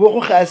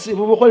bukukhasi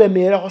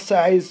bukholemera ko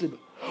sayisi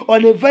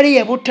ona valley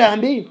ya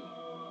butambi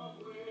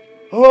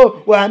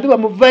waambiwa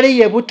mu valley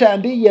ya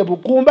butambi ya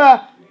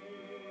bukumba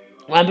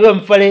waambiwa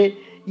mu valley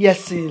ya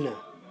sina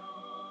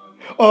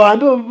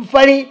waambiwa mu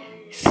valley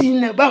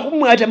sina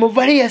bakumwata mu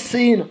valley ya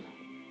sina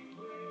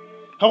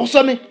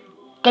hakusome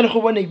kana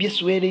kubona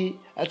ibyesweli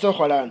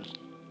atsokholana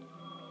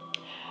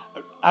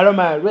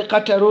alomari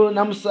lwekataru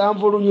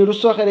namusanvu lunyi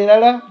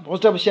lusokhererala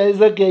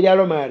butabushayiza geri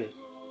alomari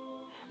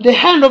the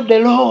hand of the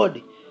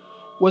Lord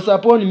was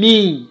upon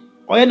me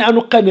oyena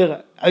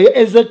anukanira ayo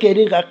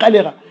ezekeri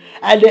ngakanira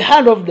and the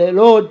hand of the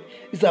Lord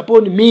is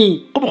upon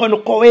me kumukhono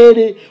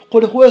kowele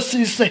kuli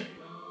khwesise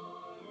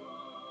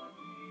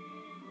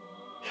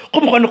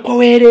kumukhono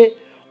kowele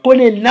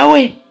kone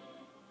nawe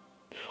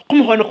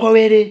kumukhono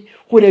kowele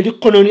kune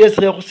likono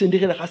lyesire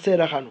khusindikhila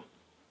khasera khano.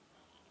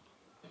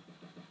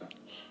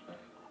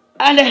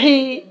 And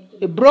he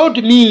brought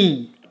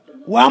me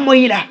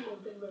wamoira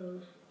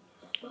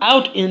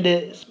out in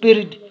the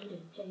spirit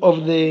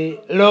of the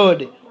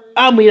Lord.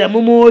 Amira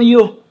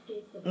mumoyo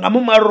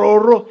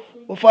ngamumaroro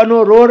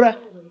ufano rora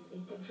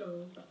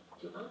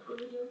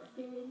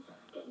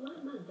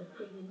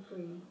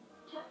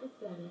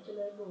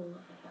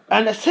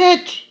and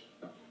set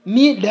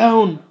me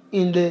down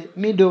in the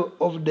middle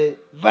of the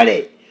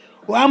valley.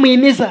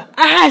 Wamwimisa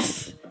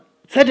as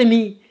set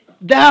me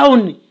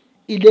down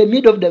in the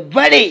middle of the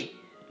valley.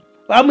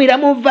 Wamwira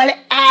mu valley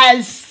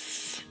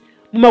as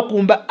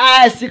mumakumba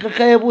as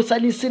kakhebu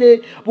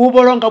sanisire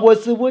bubolonga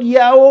bose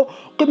bulyawo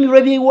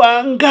kumiro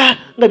biwanga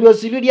nga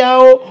byose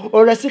bilyawo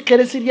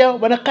olasikere silyawo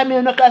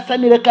banakamera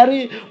nakasamire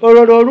kari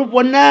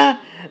ololubona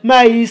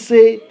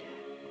maise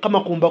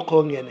kamakumba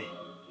kongene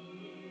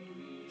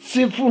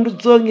sifundu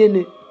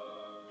zongene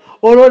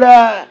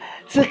olola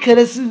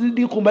sikere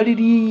sidi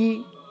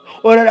kumbaliri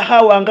olola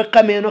hawanga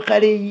kameno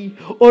kaleyi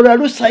olola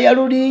lusaya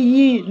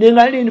luliyi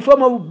nengali in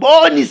form of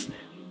bonus.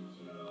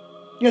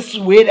 Yes,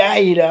 wait,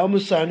 aira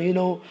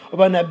omusano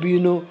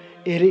abanabino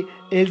eri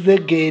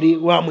ezegeri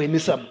wamwe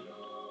misam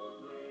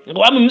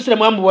wamwe misam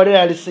wamwe wale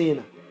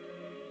alisina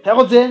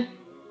hakoze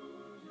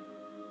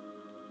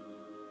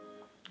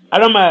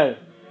alama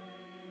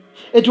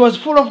it was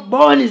full of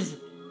bones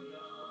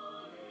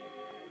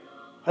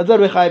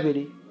hazaru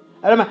khabiri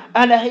alama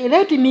and he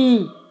let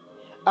me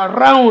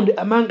around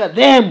among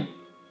them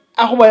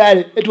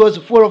akubala it was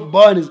full of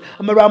bones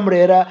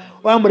amramrera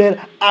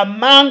wamrera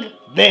among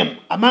them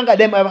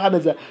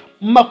abahameza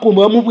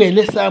makumba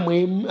mubwene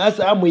samwe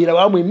asa amwira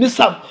wamwe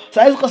misam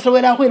saizi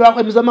kasawera akwira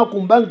akwemiza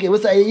makumba ngewe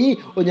sayi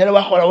onyala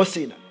wakhola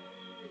wosina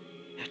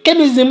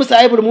kemizimu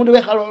sayi buli mundu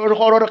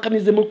wekhorora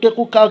kemizimu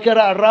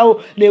kekukakera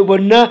rawo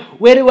nebona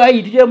weri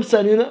wayitire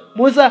musanina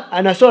musa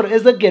anasoro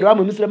ezegero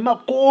wamwe misira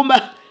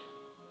makumba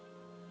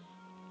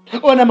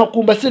ona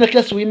makumba sina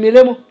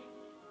keswimilemo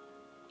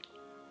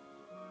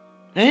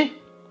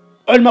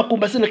ona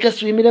makumba sina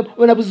keswimilemo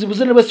ona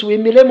buzibuzina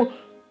beswimilemo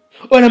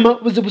ona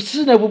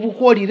buzibusina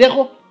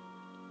bubukolireko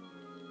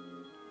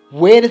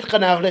wele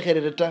kana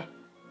rekhereta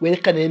wele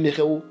kana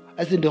emekhewu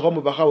asindikho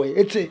mubakhawe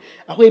etse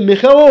akho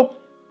emekhewu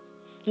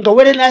nga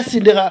wele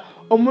nasindikha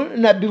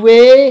omunabi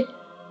we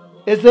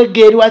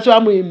ezegeri wacho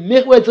amwe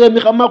mekhwetse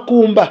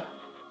makumba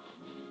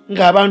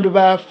nga abantu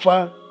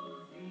bafa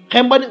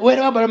khembone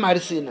wele wabala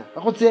marisina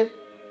akhotse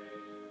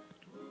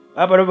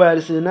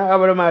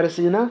abalo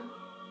marisina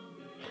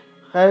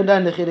khayenda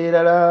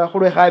nekhirira la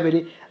khulwe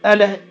khabiri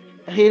and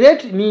he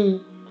led me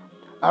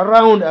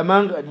around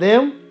among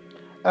them,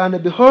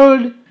 and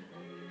behold,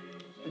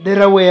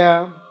 there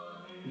were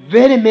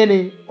very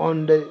many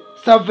on the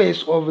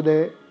surface of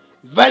the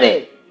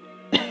valley.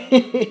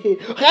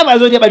 Kama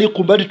zote bali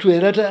kumbati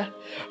tuelata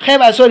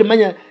kheba soli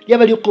manya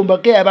yaba likumba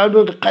ke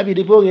abantu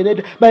ngakabili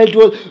bongene but it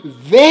was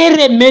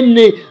very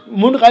many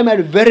mundu kama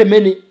very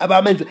many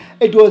abamanzi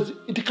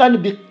it can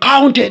be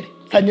counted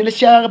sanyele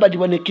shaka badi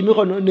bone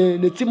kimiko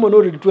ne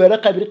tsimono ri twera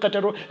kabiri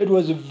kataro it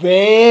was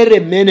very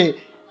many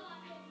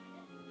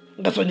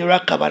ngasonyera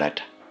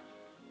kabarata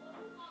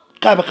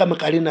kaba kama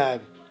kalina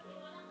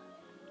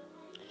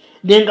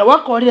nenga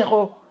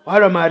wakoreko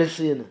walo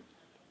marisina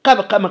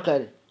kaba kama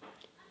kale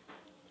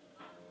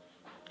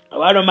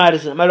walo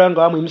marisina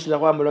malwanga wamuimisira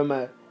kwa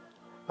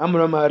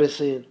amulo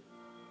marisina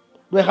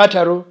we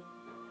hataro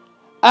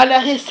and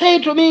he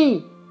said to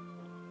me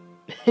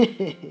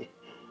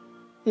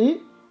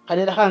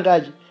kanela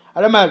kangaji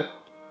alamal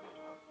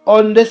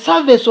on the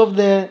surface of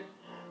the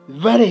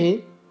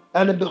valley,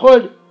 and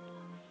behold,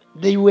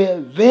 they were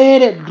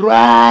very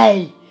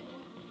dry.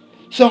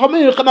 So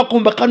kama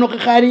kumba kano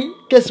kakari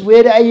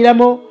keswere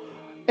ayiramo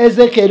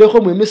Ezekiel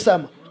ko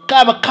mwemisama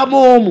kaba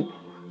kamomu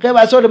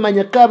kaba sole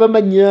manya kaba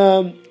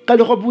manya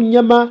kali ko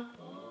bunyama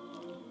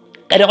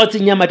kali ko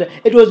tsinyama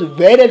it was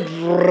very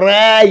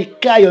dry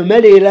kayo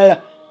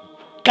melela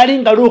kali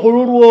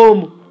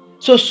ngaluhuluruomu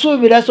so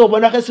subira so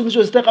bona ka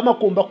simiso sita kama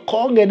kumba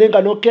kongene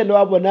ngano kendo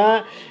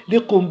wabona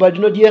likumba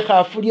dino die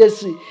khafu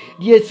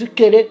liesi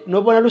kele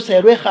no bona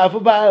luserwe khafu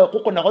ba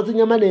kukona ko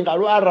tsinyama nenga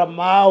lo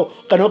aramao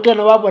kano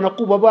kendo wabona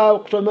kuba ba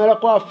kutomera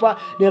kwa fa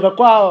nenga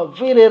kwa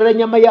vile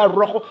nyama ya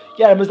roho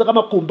ya meza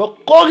kama kumba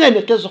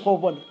kongene kezo ko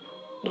bona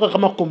ndika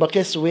kama kumba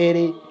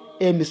keswere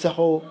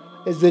emisaho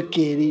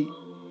Ezekiel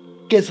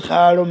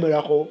keskhalo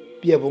melako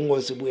bye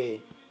bongozi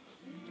bwe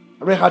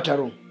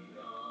rehataro.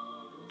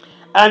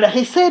 And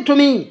he said to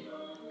me,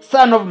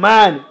 son of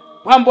man,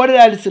 son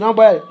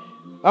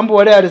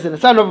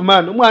of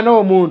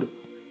man,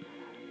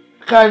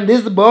 can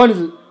these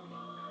bones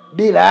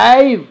be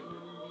live?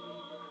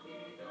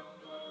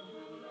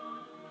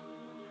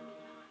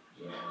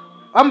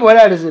 And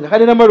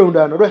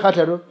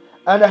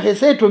he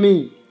said to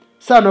me,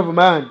 son of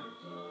man,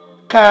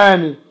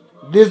 can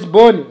this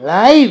bone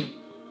live?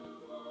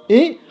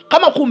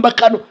 Kama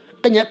kumbakano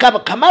kanyakaba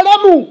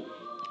kamalamu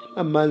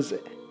amanze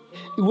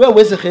iwe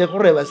wese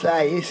khekhure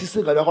sai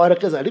sisinga la khore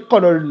keza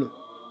likololo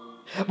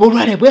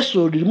bulwale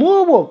bwesodi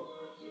mubo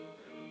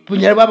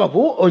punyala baba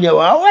bu onya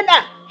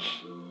waona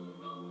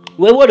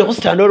we wole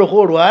khustanda lo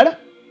kholwala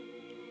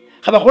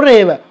khaba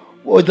khureba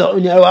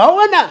onya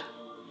waona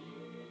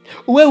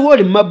we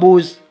wole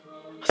mabuzi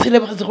sile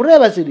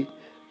khureba sili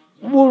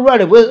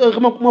bulwale bwe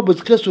kama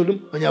mabuzi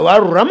kesodi onya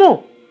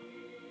waruramo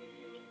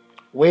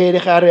we le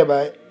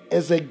khareba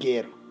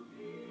Ezekiel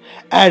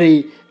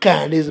ari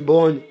can this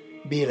bone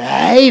be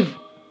live?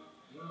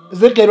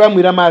 Ezekiel wa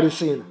mwira mari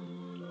sina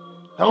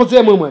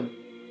akutse mumwana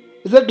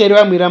Ezekiel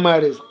wa mwira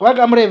mari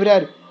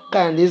wakamurevira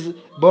can these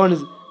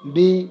bones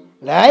be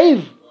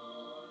live?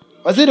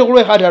 Wasiri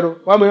kulwe khataro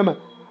wa mwira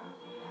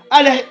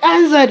and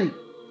answered,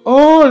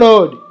 oh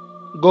Lord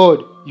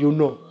God, you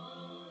know.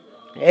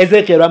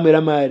 Ezekiel wa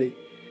mwira mari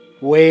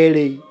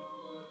wele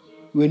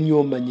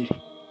wenyo manyiri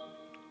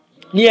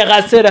ni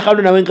agasera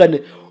khalo na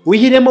wenkane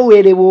uyiremo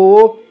wele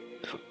wo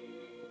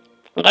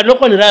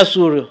nganoko ni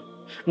rasuro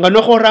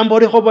nganoko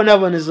rambore go bona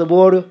bone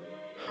zeboro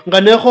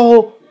nganeko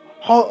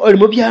ho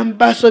olimo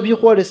byambaso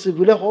bikhole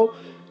sibule go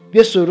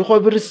byesoro go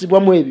birisibwa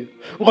mwebyo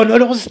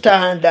nganole go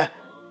standa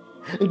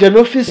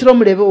ngeno office lo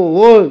mulebe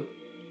wo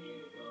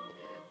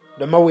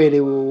damawele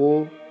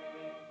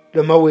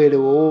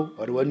wo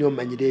ori wani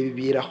omanyire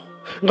bibira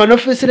ngano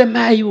office le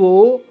mai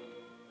wo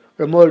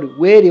ramol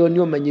wele wani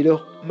omanyire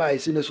mai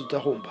sine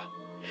sutakhumba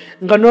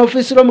ngano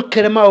office lo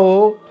mkelema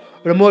wo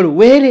ramol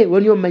wele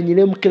wani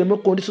omanyire mkelema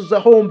kondi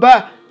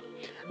sutakhumba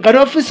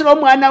ngano office lo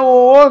mwana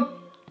wo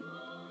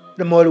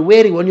ramol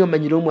wele wani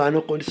omanyire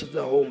mwana kondi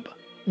sutakhumba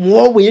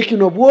muwo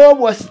yekino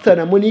bwo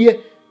asitana muniye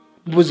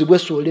mbuzi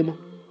bwesolemo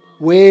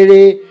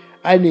wele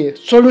ane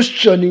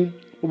solution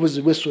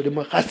ubuzi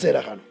bwesolemo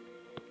khasera kano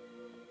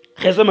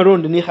kheza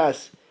marondo ni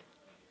khasi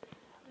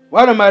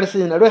wana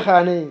marisina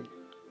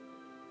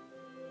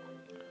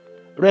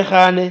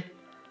rehane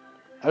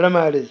ala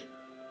maris.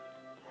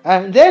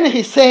 And then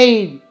he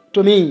said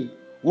to me,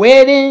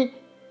 wele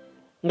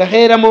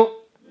ngaheramo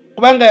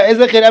kubanga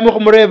Ezekiel amo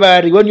kumureba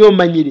ari woni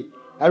omanyiri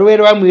ari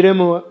wele wa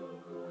mwiremo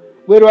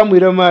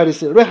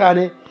maris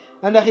rehane.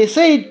 And he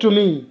said to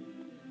me,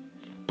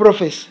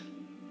 prophecy.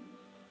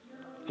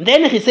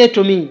 Then he said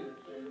to me,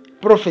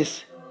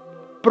 prophecy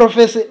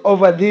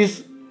over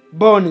these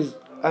bones,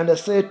 and I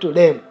said to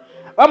them,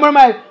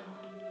 I'm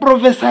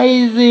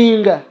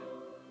prophesying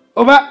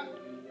over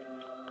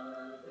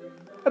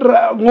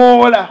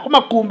ngola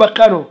kumakumba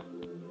kano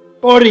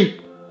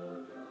ori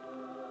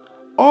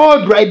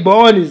all dry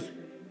bones,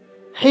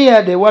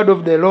 hear the word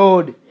of the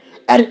Lord.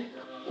 And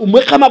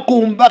umweka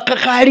makumba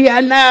kakari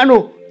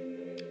anano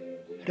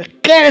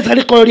kele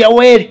sali koloria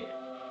weli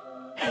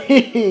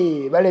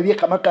bale bye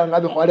kamakanga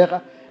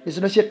bikhwaleka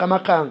nisino she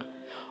kamakanga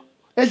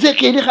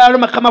Ezekiel khalo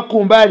makama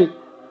kumbali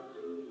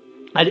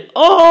ali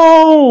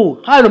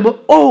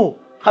khalo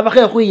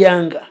khabakhe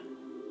khuyanga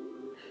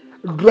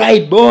dry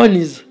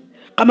bones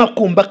kama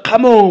kumba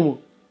kamomo.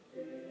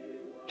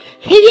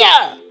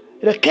 Hear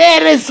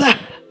rekeresa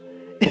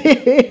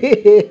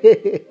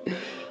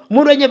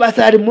mundu enye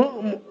basari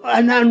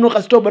ananu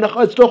kasitoba na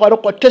kasitoba ro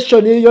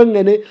quotation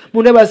yongene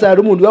mundu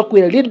basari mundu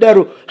wakwira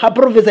lidaro ha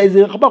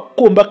prophesize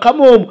kabakumba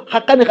kamomo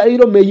hakane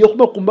kaliro meyo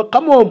kubakumba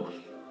kamomo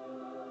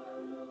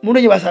mundu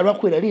enye basari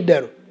wakwira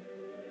lidaro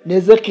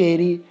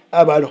nezekeri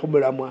abali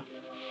kumulamwa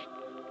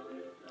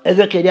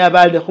ezekeri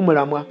abali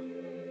kumulamwa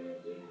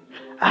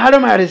halo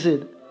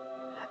marisina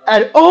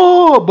and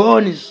oh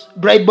bonus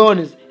bright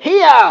bonus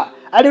here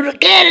and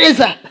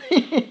rekeresa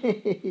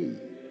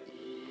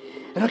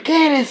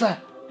rekeresa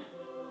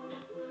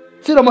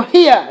Siroma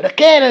here, the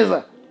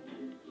Kenesa.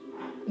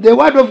 The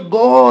word of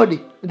God,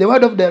 the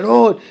word of the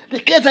Lord.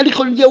 The Kenesa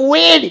likonje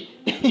weli.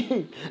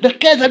 The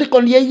Kenesa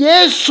likonje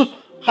Yesu.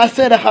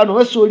 Hasera hano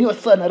wesu uliwa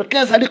sana. The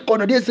Kenesa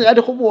likono disi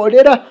hadi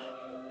kubuolera.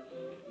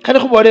 Hadi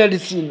kubuolera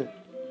disina.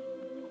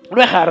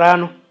 Rwe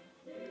harano.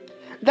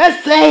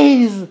 That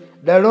says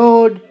the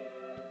Lord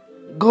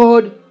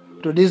God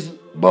to these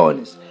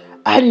bones.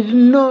 I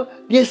didn't know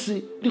this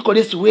liko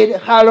disi weli.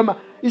 Haloma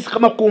isi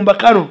kama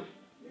kumbakano.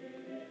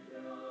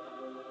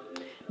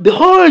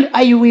 Behold,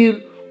 I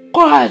will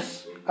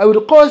cause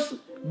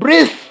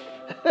breath.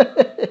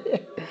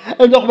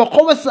 And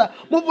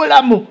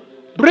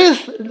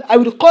breath, I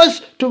will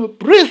cause to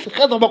breathe.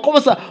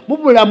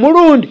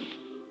 Mubulamurundi.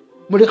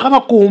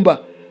 Mulikama kumba.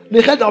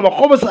 Nikata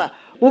makosa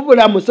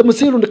mubulamu.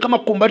 Semusiru nikama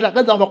kumba.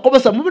 Nikata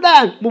makosa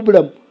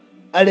mubulamu.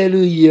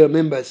 Hallelujah,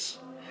 members.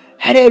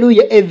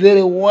 Hallelujah,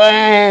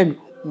 everyone.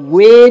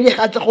 Where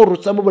hata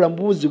kurusa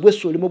mubulambuzi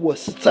wesuli mubu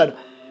sitsana.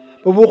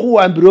 Mubu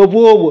ambiro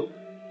bobo.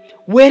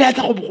 Where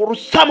hata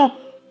kubukurusamo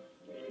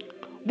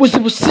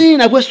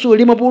busibusina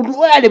kwesulima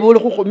bulwale bole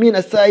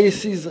kukomina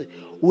sayisize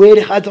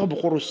where hata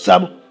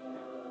kubukurusamo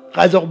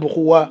kaza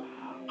kubukuwa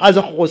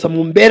kaza kukosa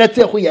mumbera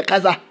tse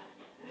kuyakaza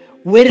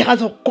where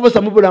hata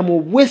kukosa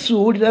mubulamu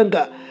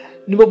bwesuliranga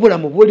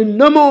nibabulamu boli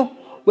nomo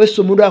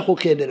wesu mundu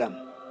akokendera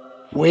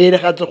where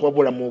hata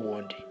kubulamu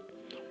bondi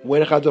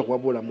where hata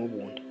kubulamu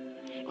bondi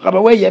kaba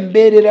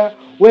weyemberera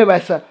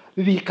webasa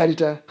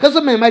bibikalita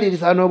kaza memali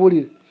lisano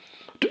bulire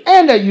to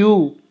enter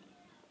you.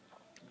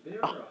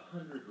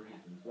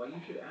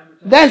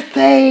 That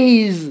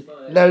says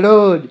the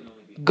Lord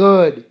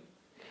God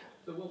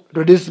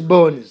to these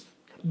bones.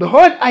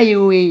 Behold, I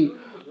will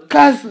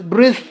cast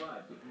breath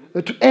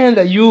to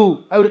enter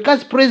you. I will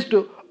cast breath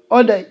to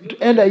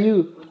enter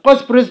you.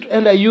 Cast breath to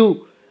enter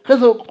you.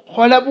 Kaso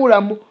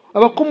kolabulamu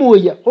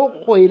abakumuya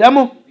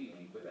kokoiramo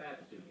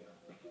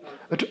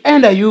to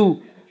enter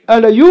you,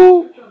 and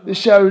you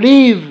shall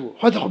live.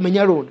 Hota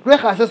kumenya lona.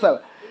 Reka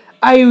sasa.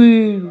 I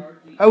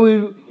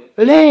will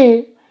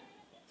lay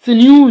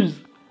sinews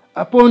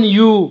upon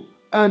you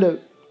and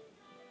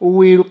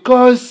will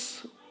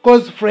cause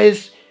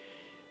flesh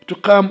to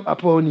come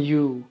upon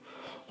you.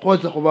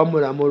 Hoza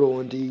kubamula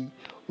molondi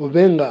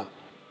ubenga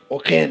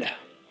okenda.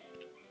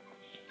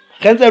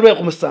 Kanza rwe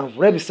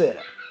kumusanvu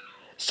rebisera.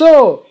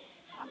 So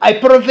I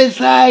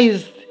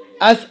prophesied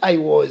as I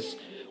was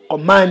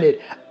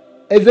commanded.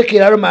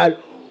 Ezekiel aramal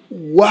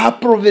wa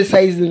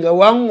prophesizing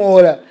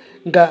wangora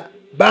nga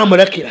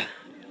bamurakira.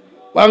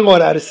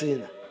 Wangora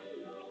arisina.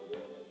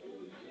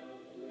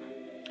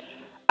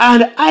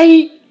 And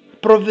I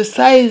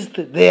prophesied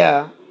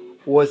there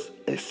was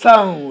a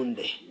sound.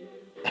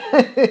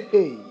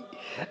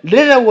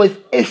 There was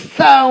a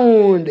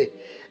sound.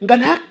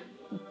 Ngana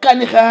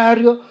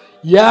kanihario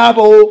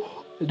yabo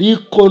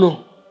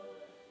likono.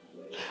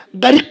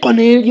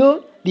 Garikono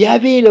elio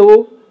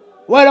diabilo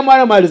wala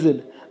mara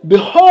marizina.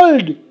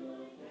 Behold,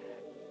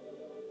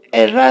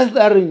 a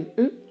rattling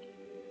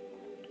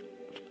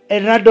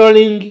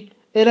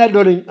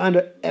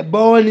and a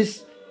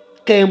bones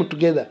came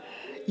together.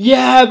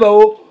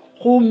 Yabo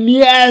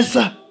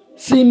humiasa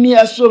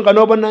simiaso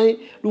nganobana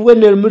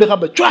luwene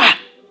mulekaba chwa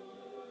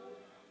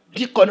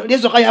likono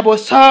lezo kayabo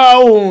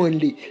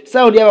sound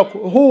yabo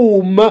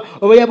huma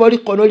oba yabo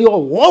likono liyo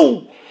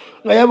wow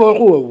ngayabo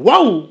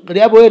wow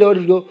ngayabo ero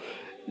liyo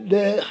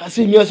de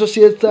hasimiaso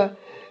sieta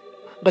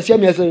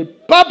ngasiamiaso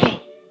pap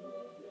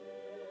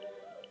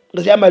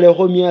ngasiamale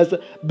humiasa.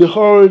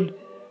 Behold,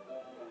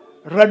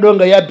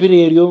 radonga ya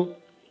birerio.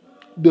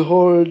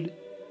 Behold,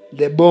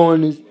 the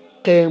bones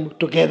came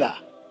together.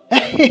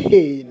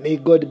 May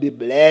God be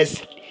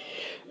blessed.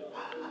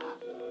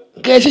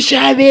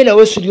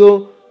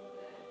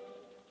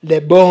 The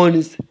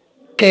bones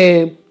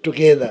came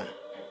together.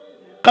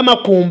 Kama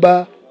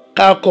kumba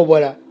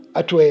kakobola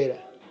atwera.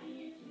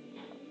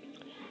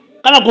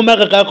 Kama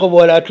kumba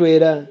kakobola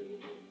atwera.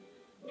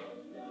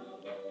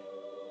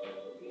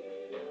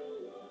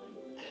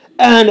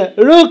 And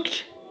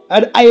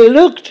I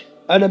looked,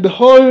 and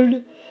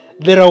behold,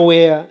 there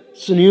were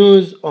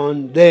sinews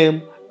on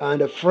them,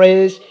 and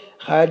flesh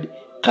had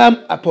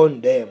come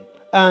upon them,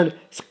 and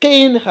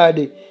skin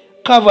had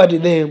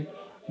covered them,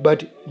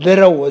 but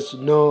there was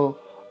no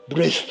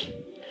breath.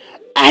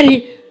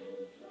 Ari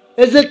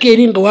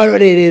Ezekiel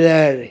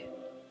ngwarorerere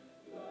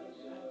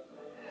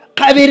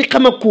kabiri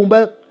kama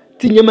kumba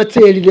tinyama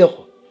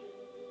tselileho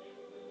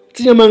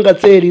tinyama nga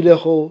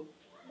tselileho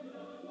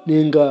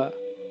ninga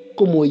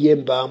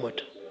kumuyemba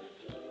amata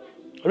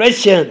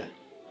olw'ekyenda.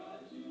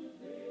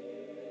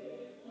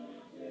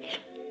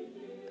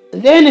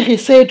 Then he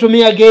said to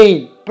me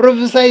again,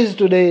 prophesy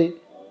to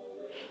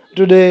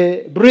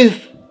the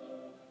breath,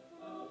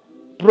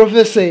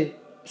 prophesy,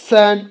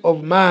 son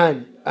of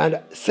man, and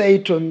say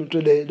to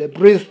the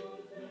breath,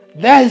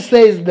 thus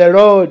says the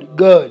Lord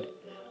God,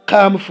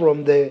 come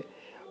from the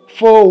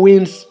four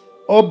winds,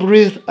 or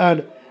breathe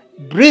and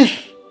breathe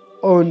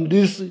on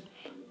this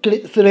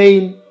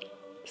slain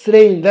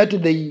that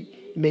they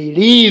may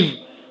live.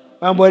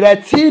 And when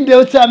I see the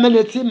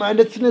other team and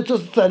the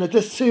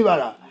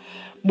sibara,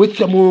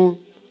 mutsamu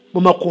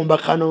mumakumba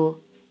kano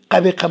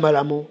kabe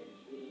kamalamu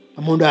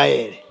amunda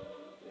ere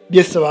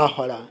byese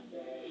bahola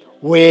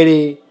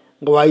were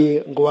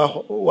ngwaye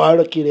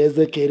ngwa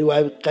kireze keri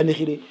wa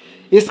kanihiri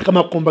isi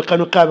kamakumba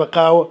kano kaba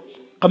kawo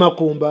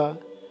kamakumba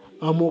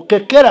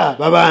amukekera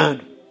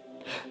babandu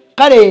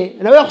kale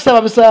nawe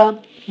kusaba busa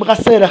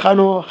mukasera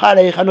kano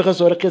hale kano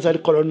kasora kesa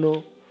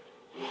likolono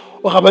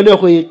okabane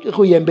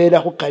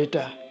kuyembera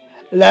kukalita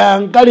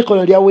la ngali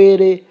kono lya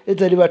were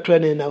ezali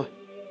batwane nawe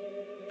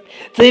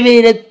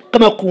tsibire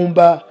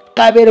kamakumba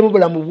kabere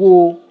mubulamu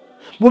bwo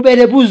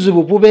bubere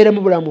buzubu bubere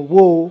mubulamu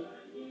bwo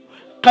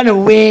kana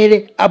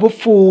were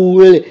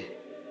abufule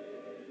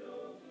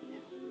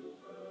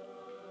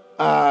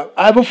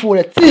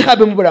abufule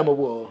tsihabe mubulamu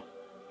bwo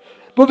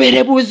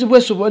bubere buzubu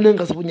esubone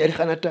ngasibunyali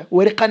kanata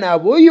were kana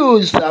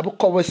aboyusa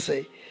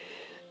abukobose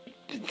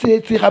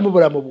tsihabe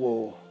mubulamu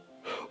bwo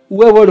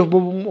webolo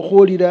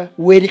mukhulira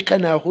were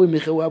kana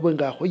khumikhe wabwe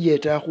nga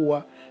khuyeta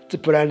khuwa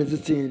tsiplan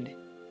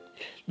zitsindi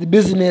the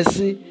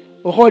business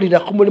okholira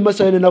khumulimo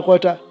sene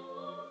nakota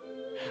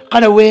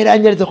kana wera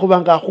anyalize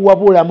khubanga khuwa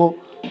bulamo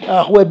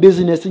khuwe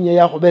business nye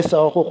yakhubesa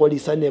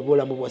khukholisa ne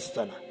bulamo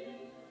bwosana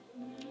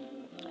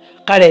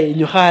kale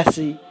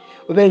nyukhasi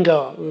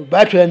ubenga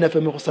batwe nafe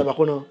mukhusaba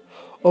kuno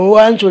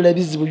owanjula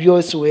bizibu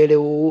byose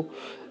welewo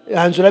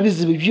anjula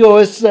bizibu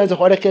byose anza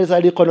khwalekeza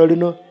likono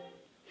lino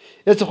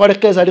yesu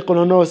khwalekeza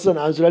likono no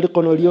sana anjula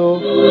likono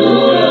lyo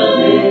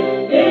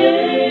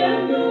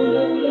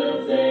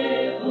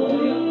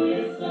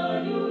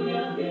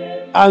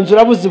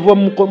anzura buzibu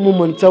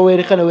mumonitsa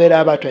were kana were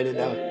abatwane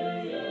nawe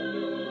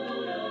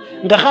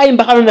nga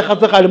khayimba khano ne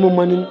khatsa khali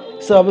mumoni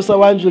sababu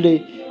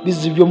sawanjule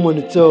bizibyo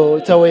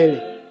monitso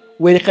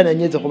were kana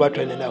nyeze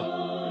kubatwane nawe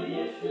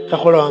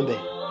kakholombe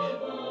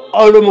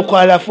olo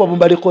mukwalafu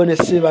abumbali kone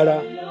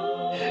sibala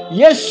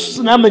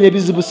yesu namanya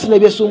bizibu sina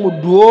byesu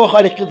muduo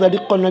khali kiza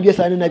likona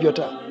byesani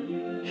nabyota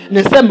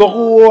nesemba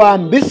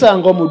kuambisa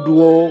ngo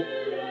muduo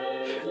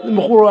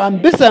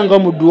ambisa ngo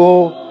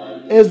muduo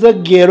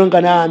ezagero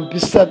ngana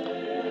ambisa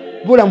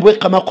bulambwe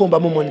kamakomba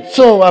mumoni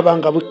so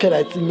abanga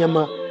bukera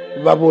tsinyama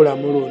babula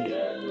mulundi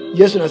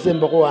yesu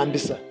nasemba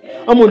kuambisa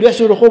omundu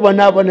yesu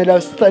ukhubona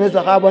abonela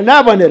saneza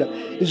khabona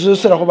izo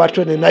sera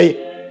kubatone naye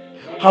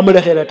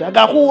khamulekera ta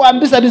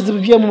akakuambisa bizibu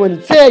bye mumoni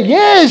se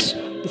yesu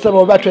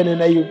isaba batone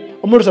naye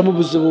omulusa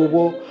mubuzibu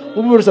bwo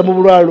mubulusa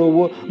mubulwalo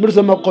bwo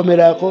mulusa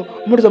makomerako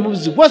mulusa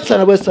mubuzibu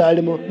wasana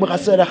bwesalimo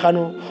mukasera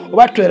khano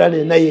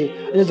obatwerane naye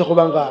neze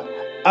kubanga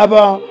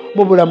aba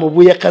mubulamu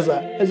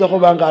buyakaza eze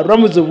kubanga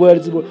ramuzi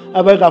bwalizibo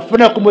abanga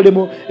funa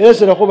kumulimo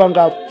ese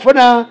kubanga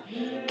funa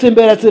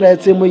timbera tsira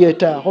tsimu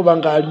yeta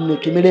kubanga ne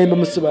kimilembe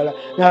musibala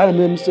na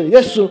musi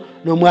yesu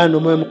no mwana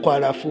omwe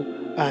mukwalafu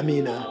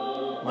amina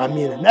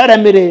amina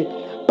naramire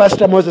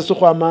pastor Moses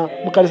khwama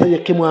mukalisa ye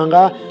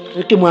kimwanga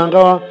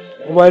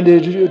ubande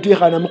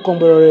tuikhana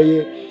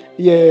mukomborole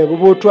ye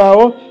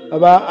bubutwawo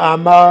aba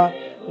ama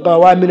nga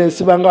wamine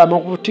sibanga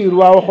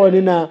amakutirwawo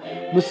khonina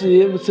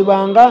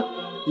musibanga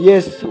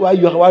yes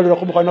wayuha walura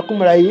kumukana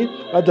kumulayi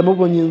wadza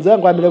mubonyinza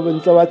ngwamile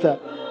bonyinza watsa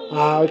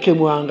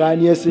kimwanga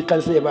ni yes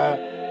kanisa yaba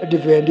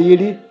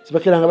divendili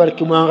sibakiranga bali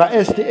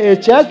kimwanga STA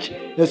church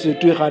yesu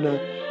tuikhana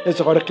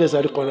yesu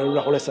khorekeza likona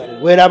lula khulesana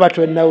wera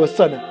abatwe nawo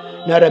sana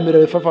naramire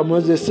wefafa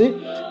Moses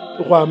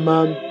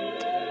khwama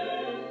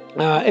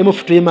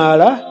emufutu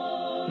imala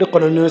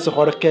likona yesu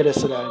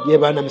khorekeza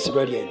yebana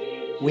misibwa lyene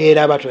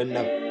wera abatwe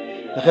nawo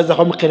akheza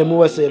khomukhelemu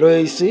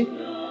waseroisi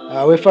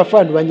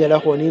wefafa ndwanyala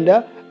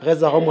khoninda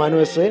reza ko mwana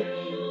wese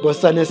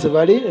bosane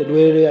sebali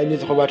lwere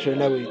anyize ko batwe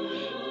nawe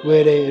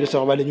were rusa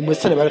ko bali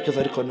nyumesane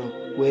barakeza rikono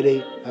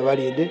were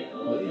abalinde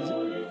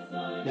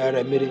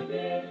naramire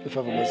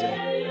ifavu maza